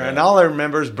everywhere. And all I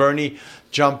remember is Bernie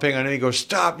jumping on him. He goes,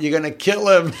 "Stop, you're going to kill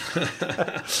him."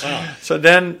 Wow. So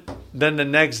then the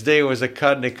next day was a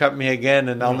cut, and they cut me again.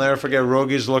 And I'll never forget,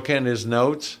 Rogy's looking at his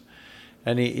notes.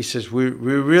 And he says, we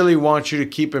really want you to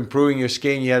keep improving your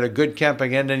skating. You had a good camp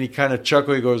again. Then he kind of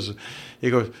chuckled. He goes,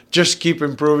 "Just keep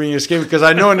improving your skating." Because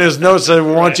I know in his notes that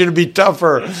we want you to be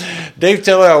tougher. Dave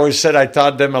Taylor always said I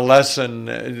taught them a lesson.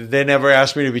 They never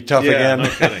asked me to be tough again. No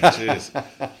kidding. Jeez.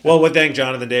 Well, we'll thank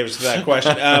Jonathan Davis for that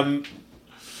question.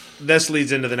 This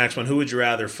leads into the next one. Who would you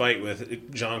rather fight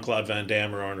with, Jean-Claude Van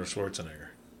Damme or Arnold Schwarzenegger?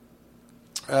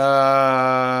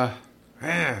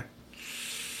 Man.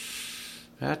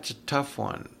 That's a tough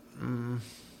one.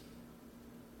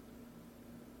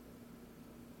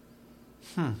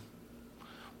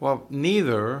 Well,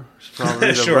 neither is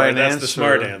probably the right that's answer. The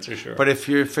smart answer, sure. But if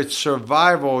it's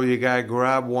survival, you gotta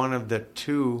grab one of the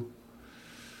two.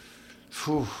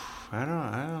 Whew, I don't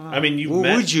know. I mean,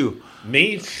 would you?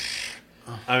 Me?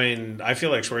 I mean, I feel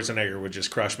like Schwarzenegger would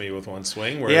just crush me with one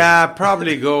swing. Yeah, I'd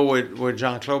probably go with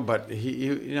Jean-Claude, but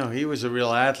he was a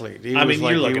real athlete. You're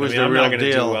looking at me. I'm not going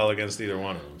to do well against either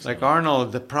one of them. So. Like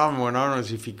Arnold, the problem with Arnold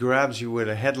is if he grabs you with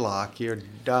a headlock, you're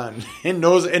done. In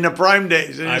the prime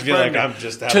days. I feel like I'm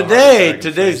just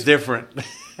today's different.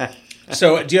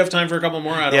 So, do you have time for a couple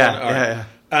more? Yeah.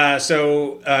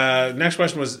 So, next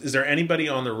question was: is there anybody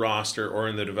on the roster or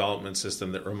in the development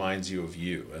system that reminds you of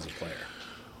you as a player?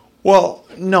 Well,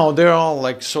 no, they're all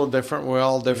like so different. We're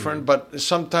all different, but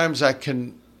sometimes I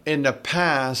can. In the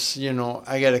past,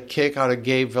 I get a kick out of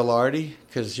Gabe Vilardi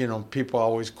because people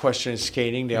always question his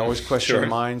skating. They always question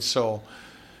mine. So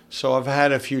I've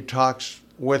had a few talks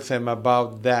with him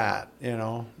about that.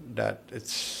 That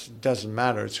it doesn't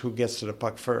matter. It's who gets to the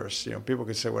puck first. People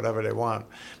can say whatever they want,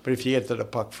 but if you get to the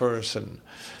puck first, and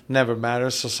never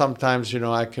matters. So sometimes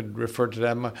I could refer to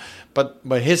them, but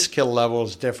his skill level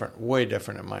is different, way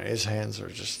different than mine. His hands are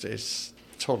it's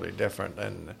totally different,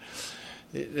 and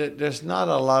there's not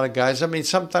a lot of guys. I mean,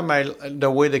 sometimes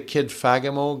the way the kid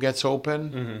Fagemo gets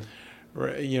open,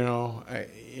 I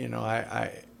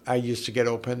used to get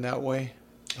open that way.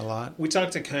 A lot. We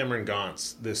talked to Cameron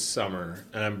Gauntz this summer,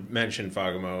 and I mentioned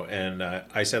Fagemo, and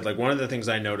I said, one of the things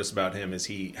I noticed about him is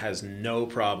he has no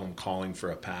problem calling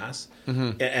for a pass,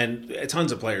 and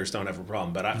tons of players don't have a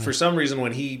problem, but for some reason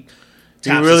when he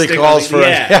really calls for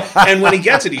it. And when he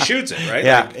gets it, he shoots it, right?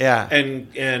 Yeah.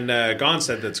 And Gauntz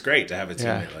said that's great to have a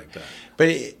teammate like that.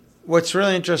 But what's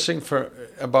really interesting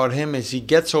about him is he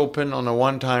gets open on a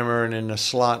one-timer and in the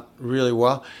slot really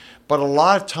well. But a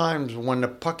lot of times when the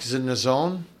puck is in the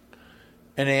zone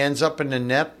and he ends up in the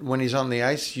net when he's on the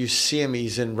ice, you see him,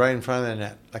 he's right in front of the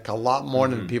net, like a lot more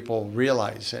than people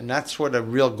realize. And that's what a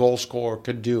real goal scorer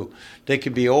could do. They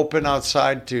could be open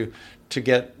outside to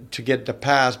get the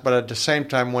pass, but at the same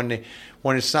time when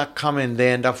it's not coming,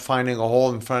 they end up finding a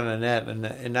hole in front of the net,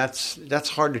 and that's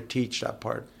hard to teach, that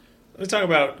part. Let's talk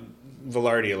about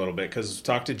Vilardi a little bit, because we've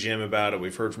talked to Jim about it.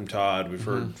 We've heard from Todd. We've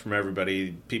heard from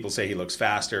everybody. People say he looks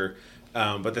faster.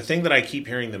 But the thing that I keep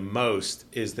hearing the most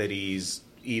is that he's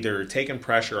either taken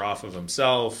pressure off of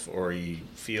himself or he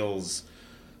feels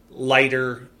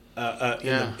lighter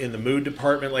in the mood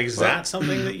department. Is that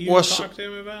something that you talk to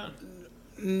him about?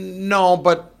 No,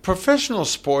 but professional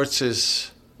sports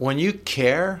is when you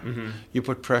care, you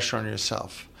put pressure on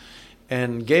yourself.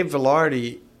 And Gabe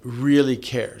Vilardi really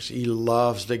cares. He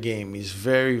loves the game. He's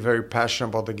very, very passionate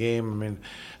about the game. I mean,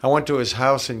 I went to his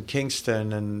house in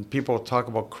Kingston, and people talk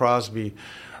about Crosby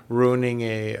ruining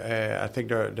I think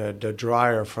the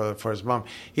dryer for his mom.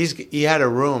 He had a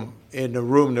room. In the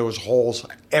room, there was holes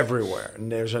everywhere,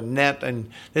 and there's a net. And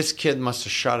this kid must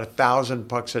have shot 1,000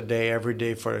 pucks a day every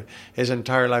day for his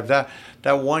entire life. That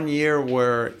 1 year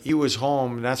where he was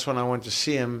home, that's when I went to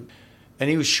see him. And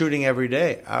he was shooting every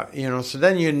day, So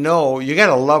then you got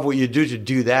to love what you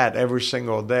do that every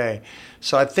single day.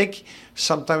 So I think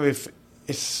sometimes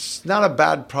it's not a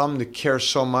bad problem to care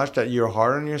so much that you're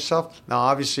hard on yourself. Now,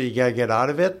 obviously, you got to get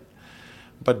out of it.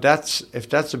 But if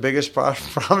that's the biggest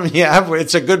problem you have,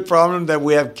 it's a good problem that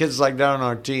we have kids like that on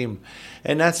our team.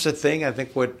 And that's the thing. I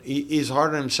think he's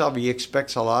hard on himself. He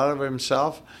expects a lot of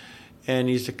himself. And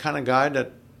he's the kind of guy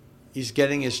that he's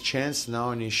getting his chance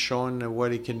now, and he's showing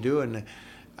what he can do. And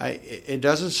it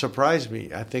doesn't surprise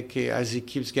me. I think as he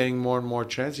keeps getting more and more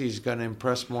chances, he's going to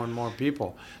impress more and more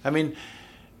people. I mean,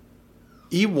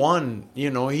 he won.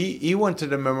 He went to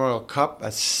the Memorial Cup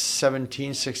at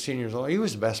 17, 16 years old. He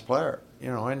was the best player.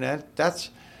 And that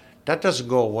doesn't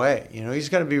go away. He's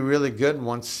going to be really good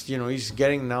once, he's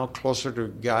getting now closer to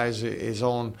guys his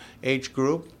own age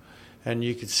group, and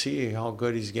you can see how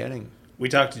good he's getting. We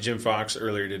talked to Jim Fox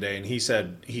earlier today, and he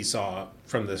said he saw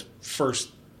from the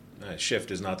first shift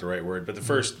is not the right word, but the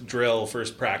first drill,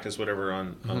 first practice, whatever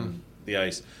on the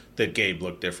ice, that Gabe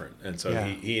looked different. And so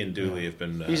he and Dooley have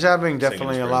been he's having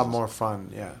definitely a lot more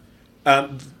fun,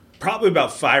 probably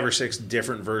about 5 or 6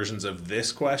 different versions of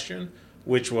this question,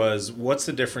 which was, what's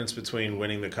the difference between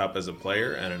winning the Cup as a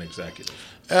player and an executive?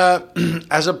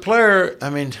 As a player, I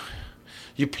mean,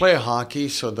 you play hockey,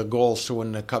 so the goal is to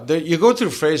win the Cup. You go through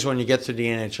a phase when you get to the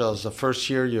NHL. It's the first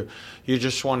year you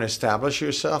just want to establish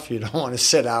yourself. You don't want to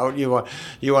sit out. You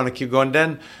want to keep going.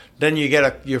 Then you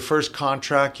get your first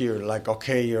contract. You're like,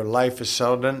 okay, your life is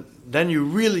settled. Then you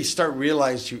really start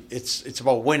realize it's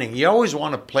about winning. You always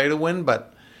want to play to win, but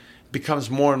becomes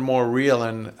more and more real.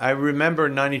 And I remember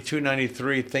 92,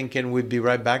 93 thinking we'd be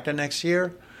right back the next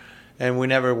year, and we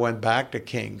never went back to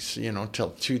Kings, till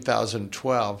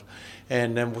 2012.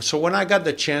 And then, so when I got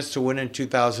the chance to win in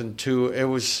 2002, it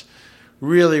was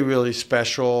really, really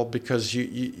special, because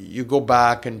you go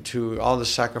back into all the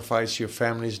sacrifice your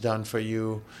family's done for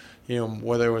you,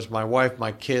 whether it was my wife,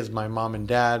 my kids, my mom and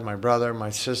dad, my brother, my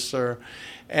sister.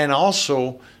 And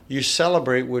also, you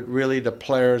celebrate with really the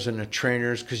players and the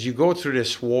trainers, because you go through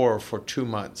this war for 2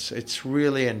 months. It's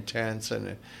really intense,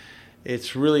 and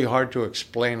it's really hard to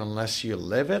explain unless you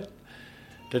live it.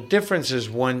 The difference is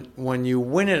when you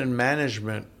win it in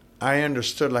management, I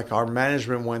understood, like, our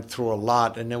management went through a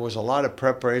lot, and there was a lot of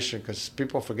preparation, because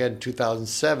people forget in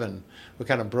 2007, we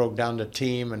kind of broke down the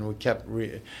team, and we kept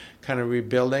kind of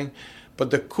rebuilding. But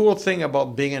the cool thing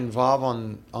about being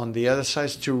involved on the other side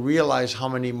is to realize how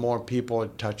many more people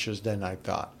it touches than I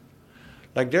thought.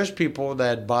 Like, there's people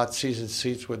that had bought season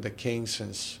seats with the Kings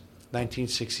since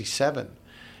 1967,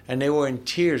 and they were in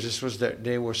tears.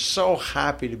 They were so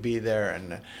happy to be there,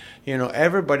 and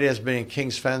everybody has been a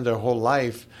Kings fan their whole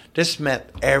life. This meant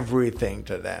everything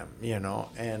to them,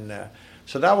 and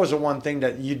so that was the one thing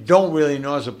that you don't really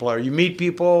know as a player. You meet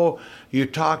people, you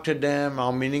talk to them,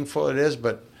 how meaningful it is,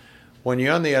 but when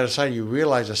you're on the other side, you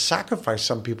realize the sacrifice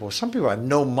some people had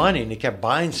no money, and they kept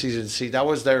buying season seats. That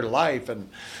was their life and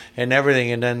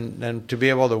everything. And then to be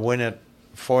able to win it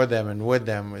for them and with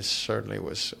them certainly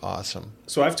was awesome.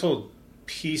 So I've told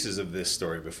pieces of this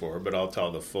story before, but I'll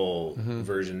tell the full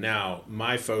version now.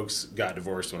 My folks got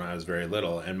divorced when I was very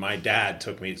little, and my dad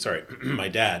took me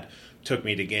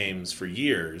to games for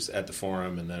years at the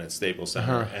Forum and then at Staples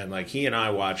Center. And like, he and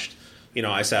I watched,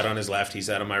 I sat on his left, he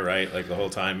sat on my right, like, the whole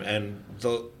time. And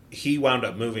he wound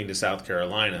up moving to South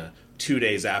Carolina 2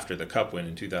 days after the Cup win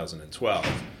in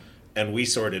 2012. And we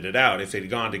sorted it out. If they'd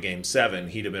gone to Game 7,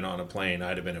 he'd have been on a plane,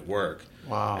 I'd have been at work.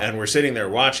 Wow. And we're sitting there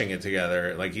watching it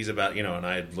together. Like, he's about, and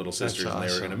I had little sisters, That's awesome. And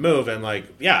they were going to move. And like,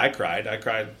 I cried. Like,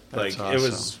 That's awesome. It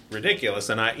was ridiculous.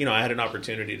 And I had an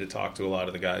opportunity to talk to a lot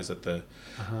of the guys at the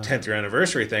 10th year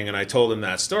anniversary thing. And I told him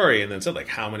that story, and then said, like,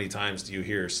 how many times do you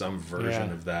hear some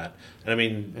version of that? And I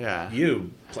mean,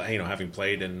 you, having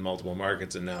played in multiple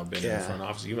markets and now been in the front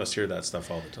office, you must hear that stuff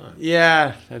all the time.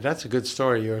 Yeah, that's a good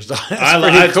story, yours. That's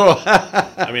pretty cool.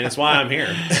 I mean, it's why I'm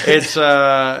here. It's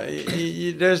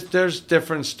there's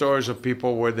different stories of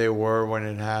people where they were when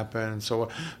it happened. So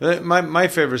my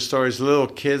favorite story is little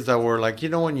kids that were like,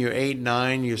 when you're 8,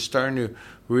 9, you're starting to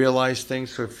realize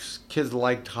things. So if kids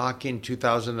liked hockey in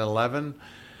 2011,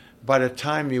 by the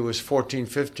time you was 14,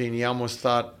 15, you almost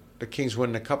thought the Kings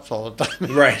win the Cups all the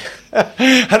time. Right.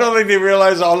 I don't think they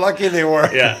realized how lucky they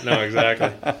were. Yeah, no,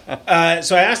 exactly.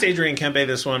 So I asked Adrian Kempe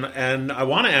this one, and I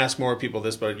want to ask more people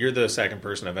this, but you're the second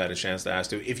person I've had a chance to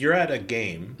ask to. If you're at a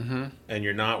game and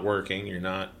you're not working, you're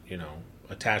not,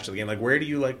 attached to the game, like, where do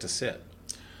you like to sit?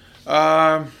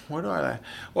 Where do I like?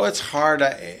 Well, it's hard.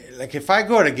 Like, if I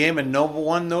go at a game and no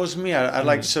one knows me, I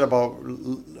like to sit about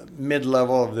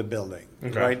mid-level of the building,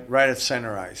 right at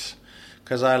center ice.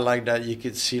 Because I like that you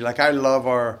could see, like, I love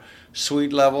our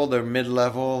suite level, they're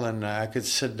mid-level, and I could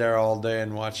sit there all day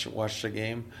and watch the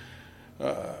game.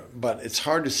 But it's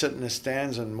hard to sit in the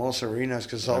stands in most arenas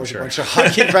because there's always a bunch of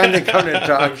hockey fans that come to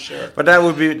talk. I'm sure. But that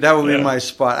would be my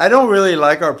spot. I don't really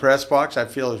like our press box. I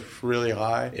feel it's really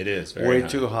high. It is way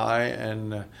too high,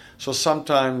 and so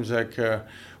sometimes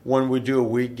when we do a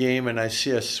week game and I see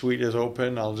a suite is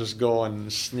open, I'll just go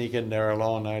and sneak in there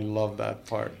alone. I love that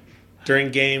part.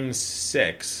 During Game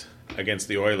 6 against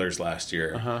the Oilers last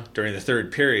year, during the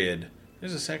third period,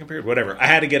 there's a second period, whatever. I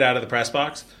had to get out of the press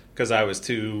box because I was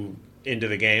too into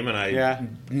the game and I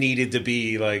needed to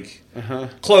be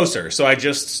closer. So I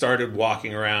just started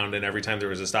walking around, and every time there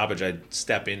was a stoppage, I'd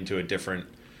step into a different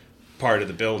part of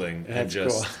the building and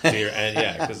just cool.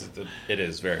 because it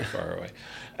is very far away.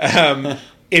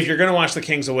 If you're going to watch the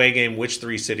Kings away game, which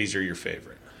 3 cities are your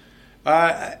favorite?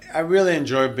 I really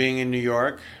enjoy being in New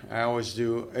York. I always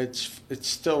do. It's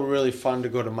still really fun to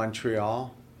go to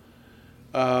Montreal.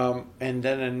 And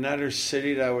then another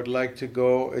city that I would like to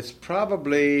go, it's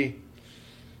probably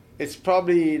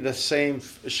the same,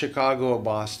 Chicago or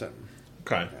Boston.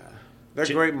 Okay. Yeah. They're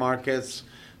great markets,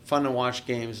 fun to watch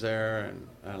games there, and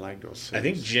I like those cities. I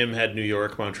think Jim had New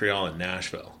York, Montreal, and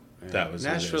Nashville. Yeah. That was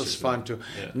Nashville's fun too.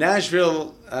 Yeah.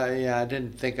 Nashville, I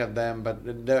didn't think of them, but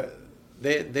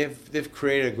they've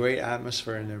created a great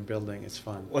atmosphere in their building. It's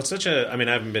fun. Well, it's I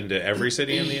haven't been to every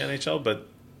city in the NHL, but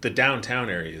the downtown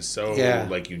area is so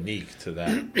unique to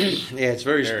that. Yeah, it's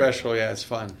very special. Yeah, it's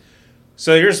fun.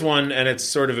 So here's one, and it's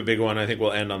sort of a big one. I think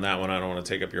we'll end on that one. I don't want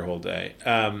to take up your whole day.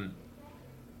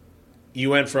 You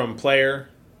went from player,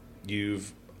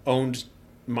 you've owned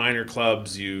minor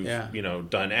clubs, you've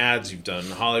done ads, you've done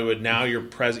Hollywood. Now you're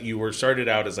you were started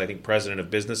out as, I think, president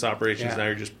of business operations. Now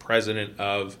you're just president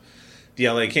of the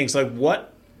LA Kings.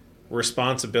 What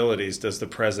responsibilities does the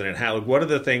president have? What are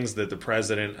the things that the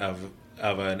president of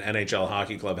an NHL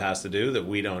hockey club has to do that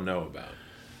we don't know about?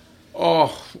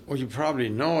 Oh, well, you probably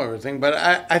know everything, but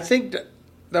I think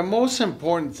the most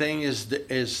important thing is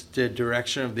the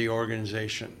direction of the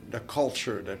organization, the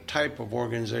culture, the type of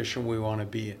organization we want to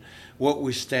be, what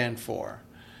we stand for.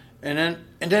 And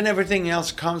then everything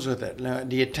else comes with it,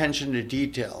 the attention to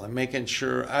detail and making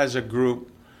sure as a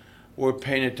group we're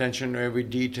paying attention to every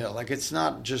detail. It's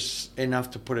not just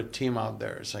enough to put a team out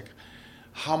there. It's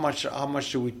how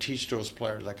much do we teach those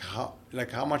players?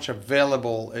 How much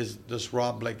available does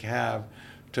Rob Blake have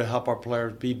to help our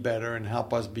players be better and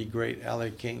help us be great LA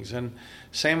Kings? And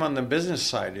same on the business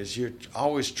side is you're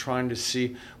always trying to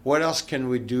see what else can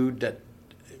we do that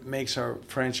makes our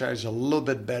franchise a little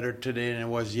bit better today than it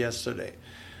was yesterday.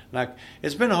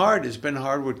 It's been hard. It's been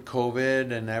hard with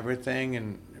COVID and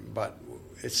everything, but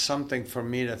it's something for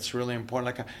me that's really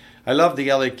important. I love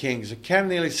the LA Kings. Cam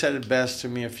Neely said it best to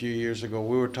me a few years ago.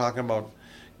 We were talking about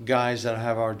guys that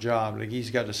have our job. He's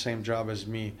got the same job as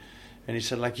me. And he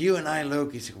said, you and I,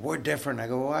 Luke, he said, we're different. I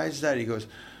go, why is that? He goes,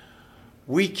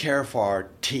 we care for our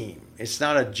team. It's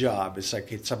not a job.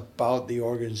 It's about the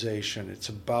organization. It's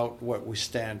about what we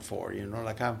stand for. Even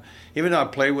though I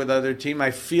play with other team,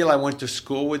 I feel I went to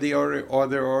school with the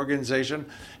other organization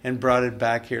and brought it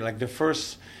back here. The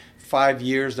first 5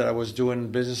 years that I was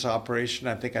doing business operation,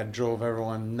 I think I drove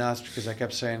everyone nuts because I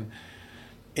kept saying,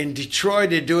 in Detroit,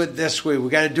 they do it this way. We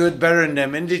got to do it better than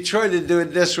them. In Detroit, they do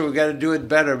it this way. We got to do it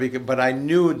better. But I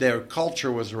knew their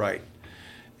culture was right,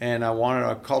 and I wanted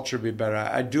our culture to be better.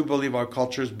 I do believe our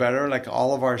culture is better.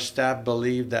 All of our staff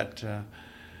believe that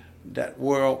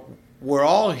we're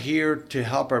all here to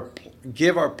help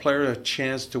give our players a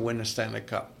chance to win the Stanley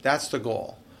Cup. That's the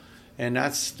goal. And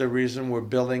that's the reason we're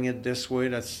building it this way.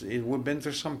 We've been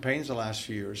through some pains the last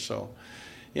few years. So,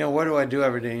 what do I do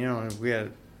every day? We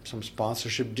had some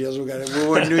sponsorship deals. We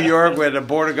were in New York. We had a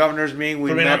board of governors meeting.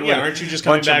 We met with aren't you just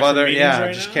coming back from meetings right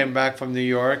I just came back from New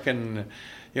York, and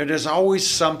there's always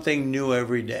something new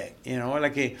every day.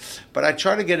 But I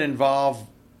try to get involved.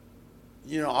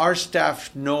 Our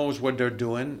staff knows what they're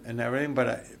doing and everything.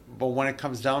 But when it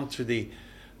comes down to the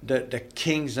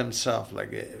Kings themselves,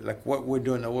 what we're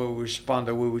doing, the way we respond,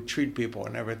 the way we treat people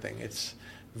and everything, it's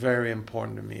very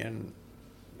important to me. And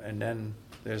then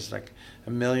there's a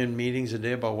million meetings a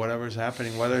day about whatever's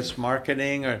happening, whether it's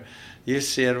marketing or you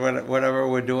see it, whatever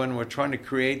we're doing. We're trying to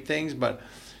create things, but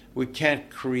we can't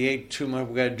create too much.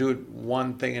 We got to do it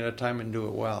one thing at a time and do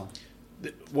it well.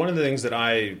 One of the things that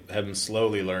I am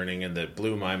slowly learning and that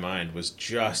blew my mind was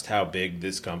just how big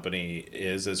this company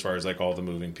is as far as all the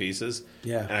moving pieces.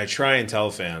 Yeah. And I try and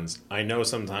tell fans, I know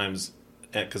sometimes,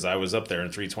 because I was up there in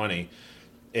 320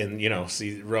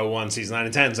 in, row 1, season 9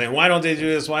 and 10, saying, why don't they do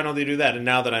this? Why don't they do that? And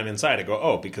now that I'm inside, I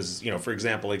go, because, for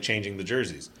example, changing the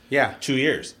jerseys. Yeah. 2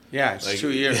 years. Yeah, it's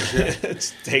 2 years. Yeah.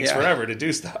 It takes forever to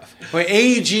do stuff. But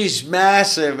AEG's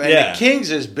massive, and the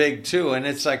Kings is big too. And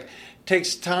it's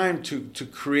takes time to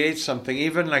create something.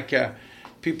 Even like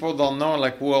people don't know,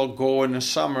 like we'll go in the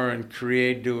summer and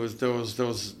create those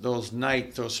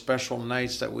nights, those special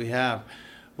nights that we have.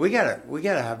 We gotta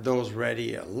have those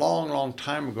ready a long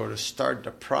time ago to start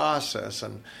the process,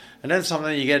 and then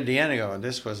something you get at the end and go,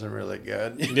 this wasn't really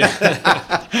good.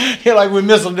 Yeah. You're like, we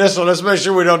missed on this one. Let's make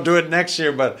sure we don't do it next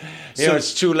year. But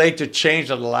it's too late to change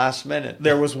at the last minute.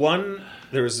 There was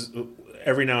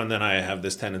every now and then I have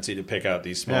this tendency to pick out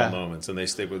these small moments, and they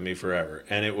stick with me forever.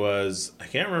 And it was, I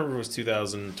can't remember if it was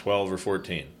 2012 or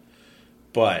 14,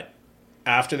 but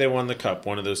after they won the cup,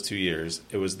 one of those 2 years,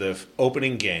 it was the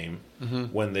opening game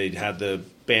when they had the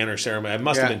banner ceremony. It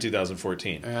must have been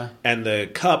 2014. Yeah. And the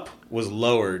cup was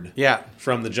lowered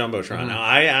from the Jumbotron. Now,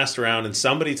 I asked around, and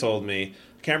somebody told me,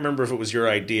 I can't remember if it was your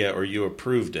idea or you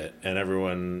approved it, and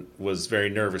everyone was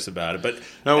very nervous about it. But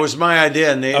no, it was my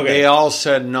idea, and they all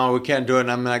said, no, we can't do it.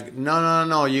 And I'm like,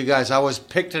 no, you guys. I was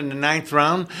picked in the 9th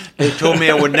round. They told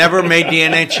me I would never make the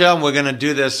NHL, and we're going to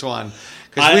do this one.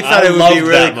 Because we thought it would be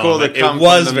really cool to come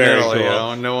from the middle,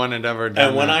 cool. No one had ever done that.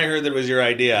 And when I heard that it was your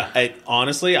idea,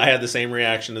 honestly, I had the same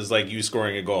reaction as like you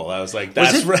scoring a goal. I was like,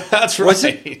 that's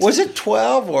right. Was it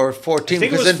 12 or 14? I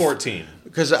think it was 14.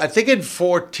 Because I think in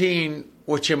 14,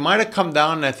 which it might have come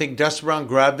down, and I think Dusty Brown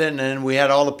grabbed it, and then we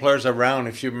had all the players around.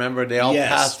 If you remember, they all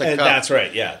passed the cup. That's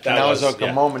right, yeah. That was like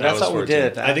a moment. That's how we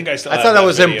did it. I think I thought that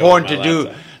was important to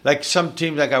do. Like some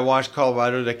teams, like I watched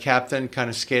Colorado, the captain kind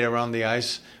of skate around the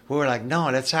ice. We were like, no,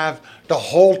 let's have the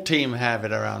whole team have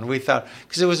it around. We thought,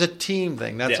 because it was a team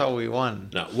thing. That's how we won.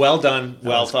 No, well done,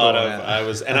 well thought of.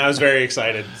 Man. I was very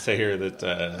excited to hear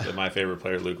that my favorite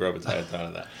player, Luc Robitaille, had thought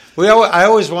of that. I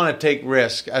always want to take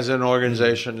risk as an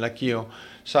organization like you.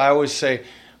 So I always say,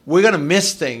 we're going to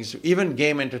miss things, even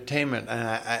game entertainment. And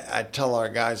I tell our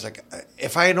guys, like,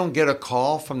 if I don't get a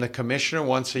call from the commissioner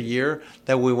once a year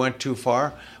that we went too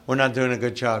far, we're not doing a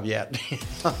good job yet.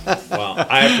 Well,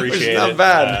 I appreciate it. It's not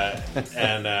bad.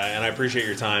 And I appreciate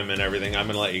your time and everything. I'm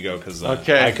going to let you go because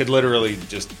I could literally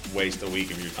just waste a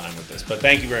week of your time with this. But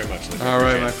thank you very much, Luc. All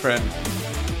right, my friend.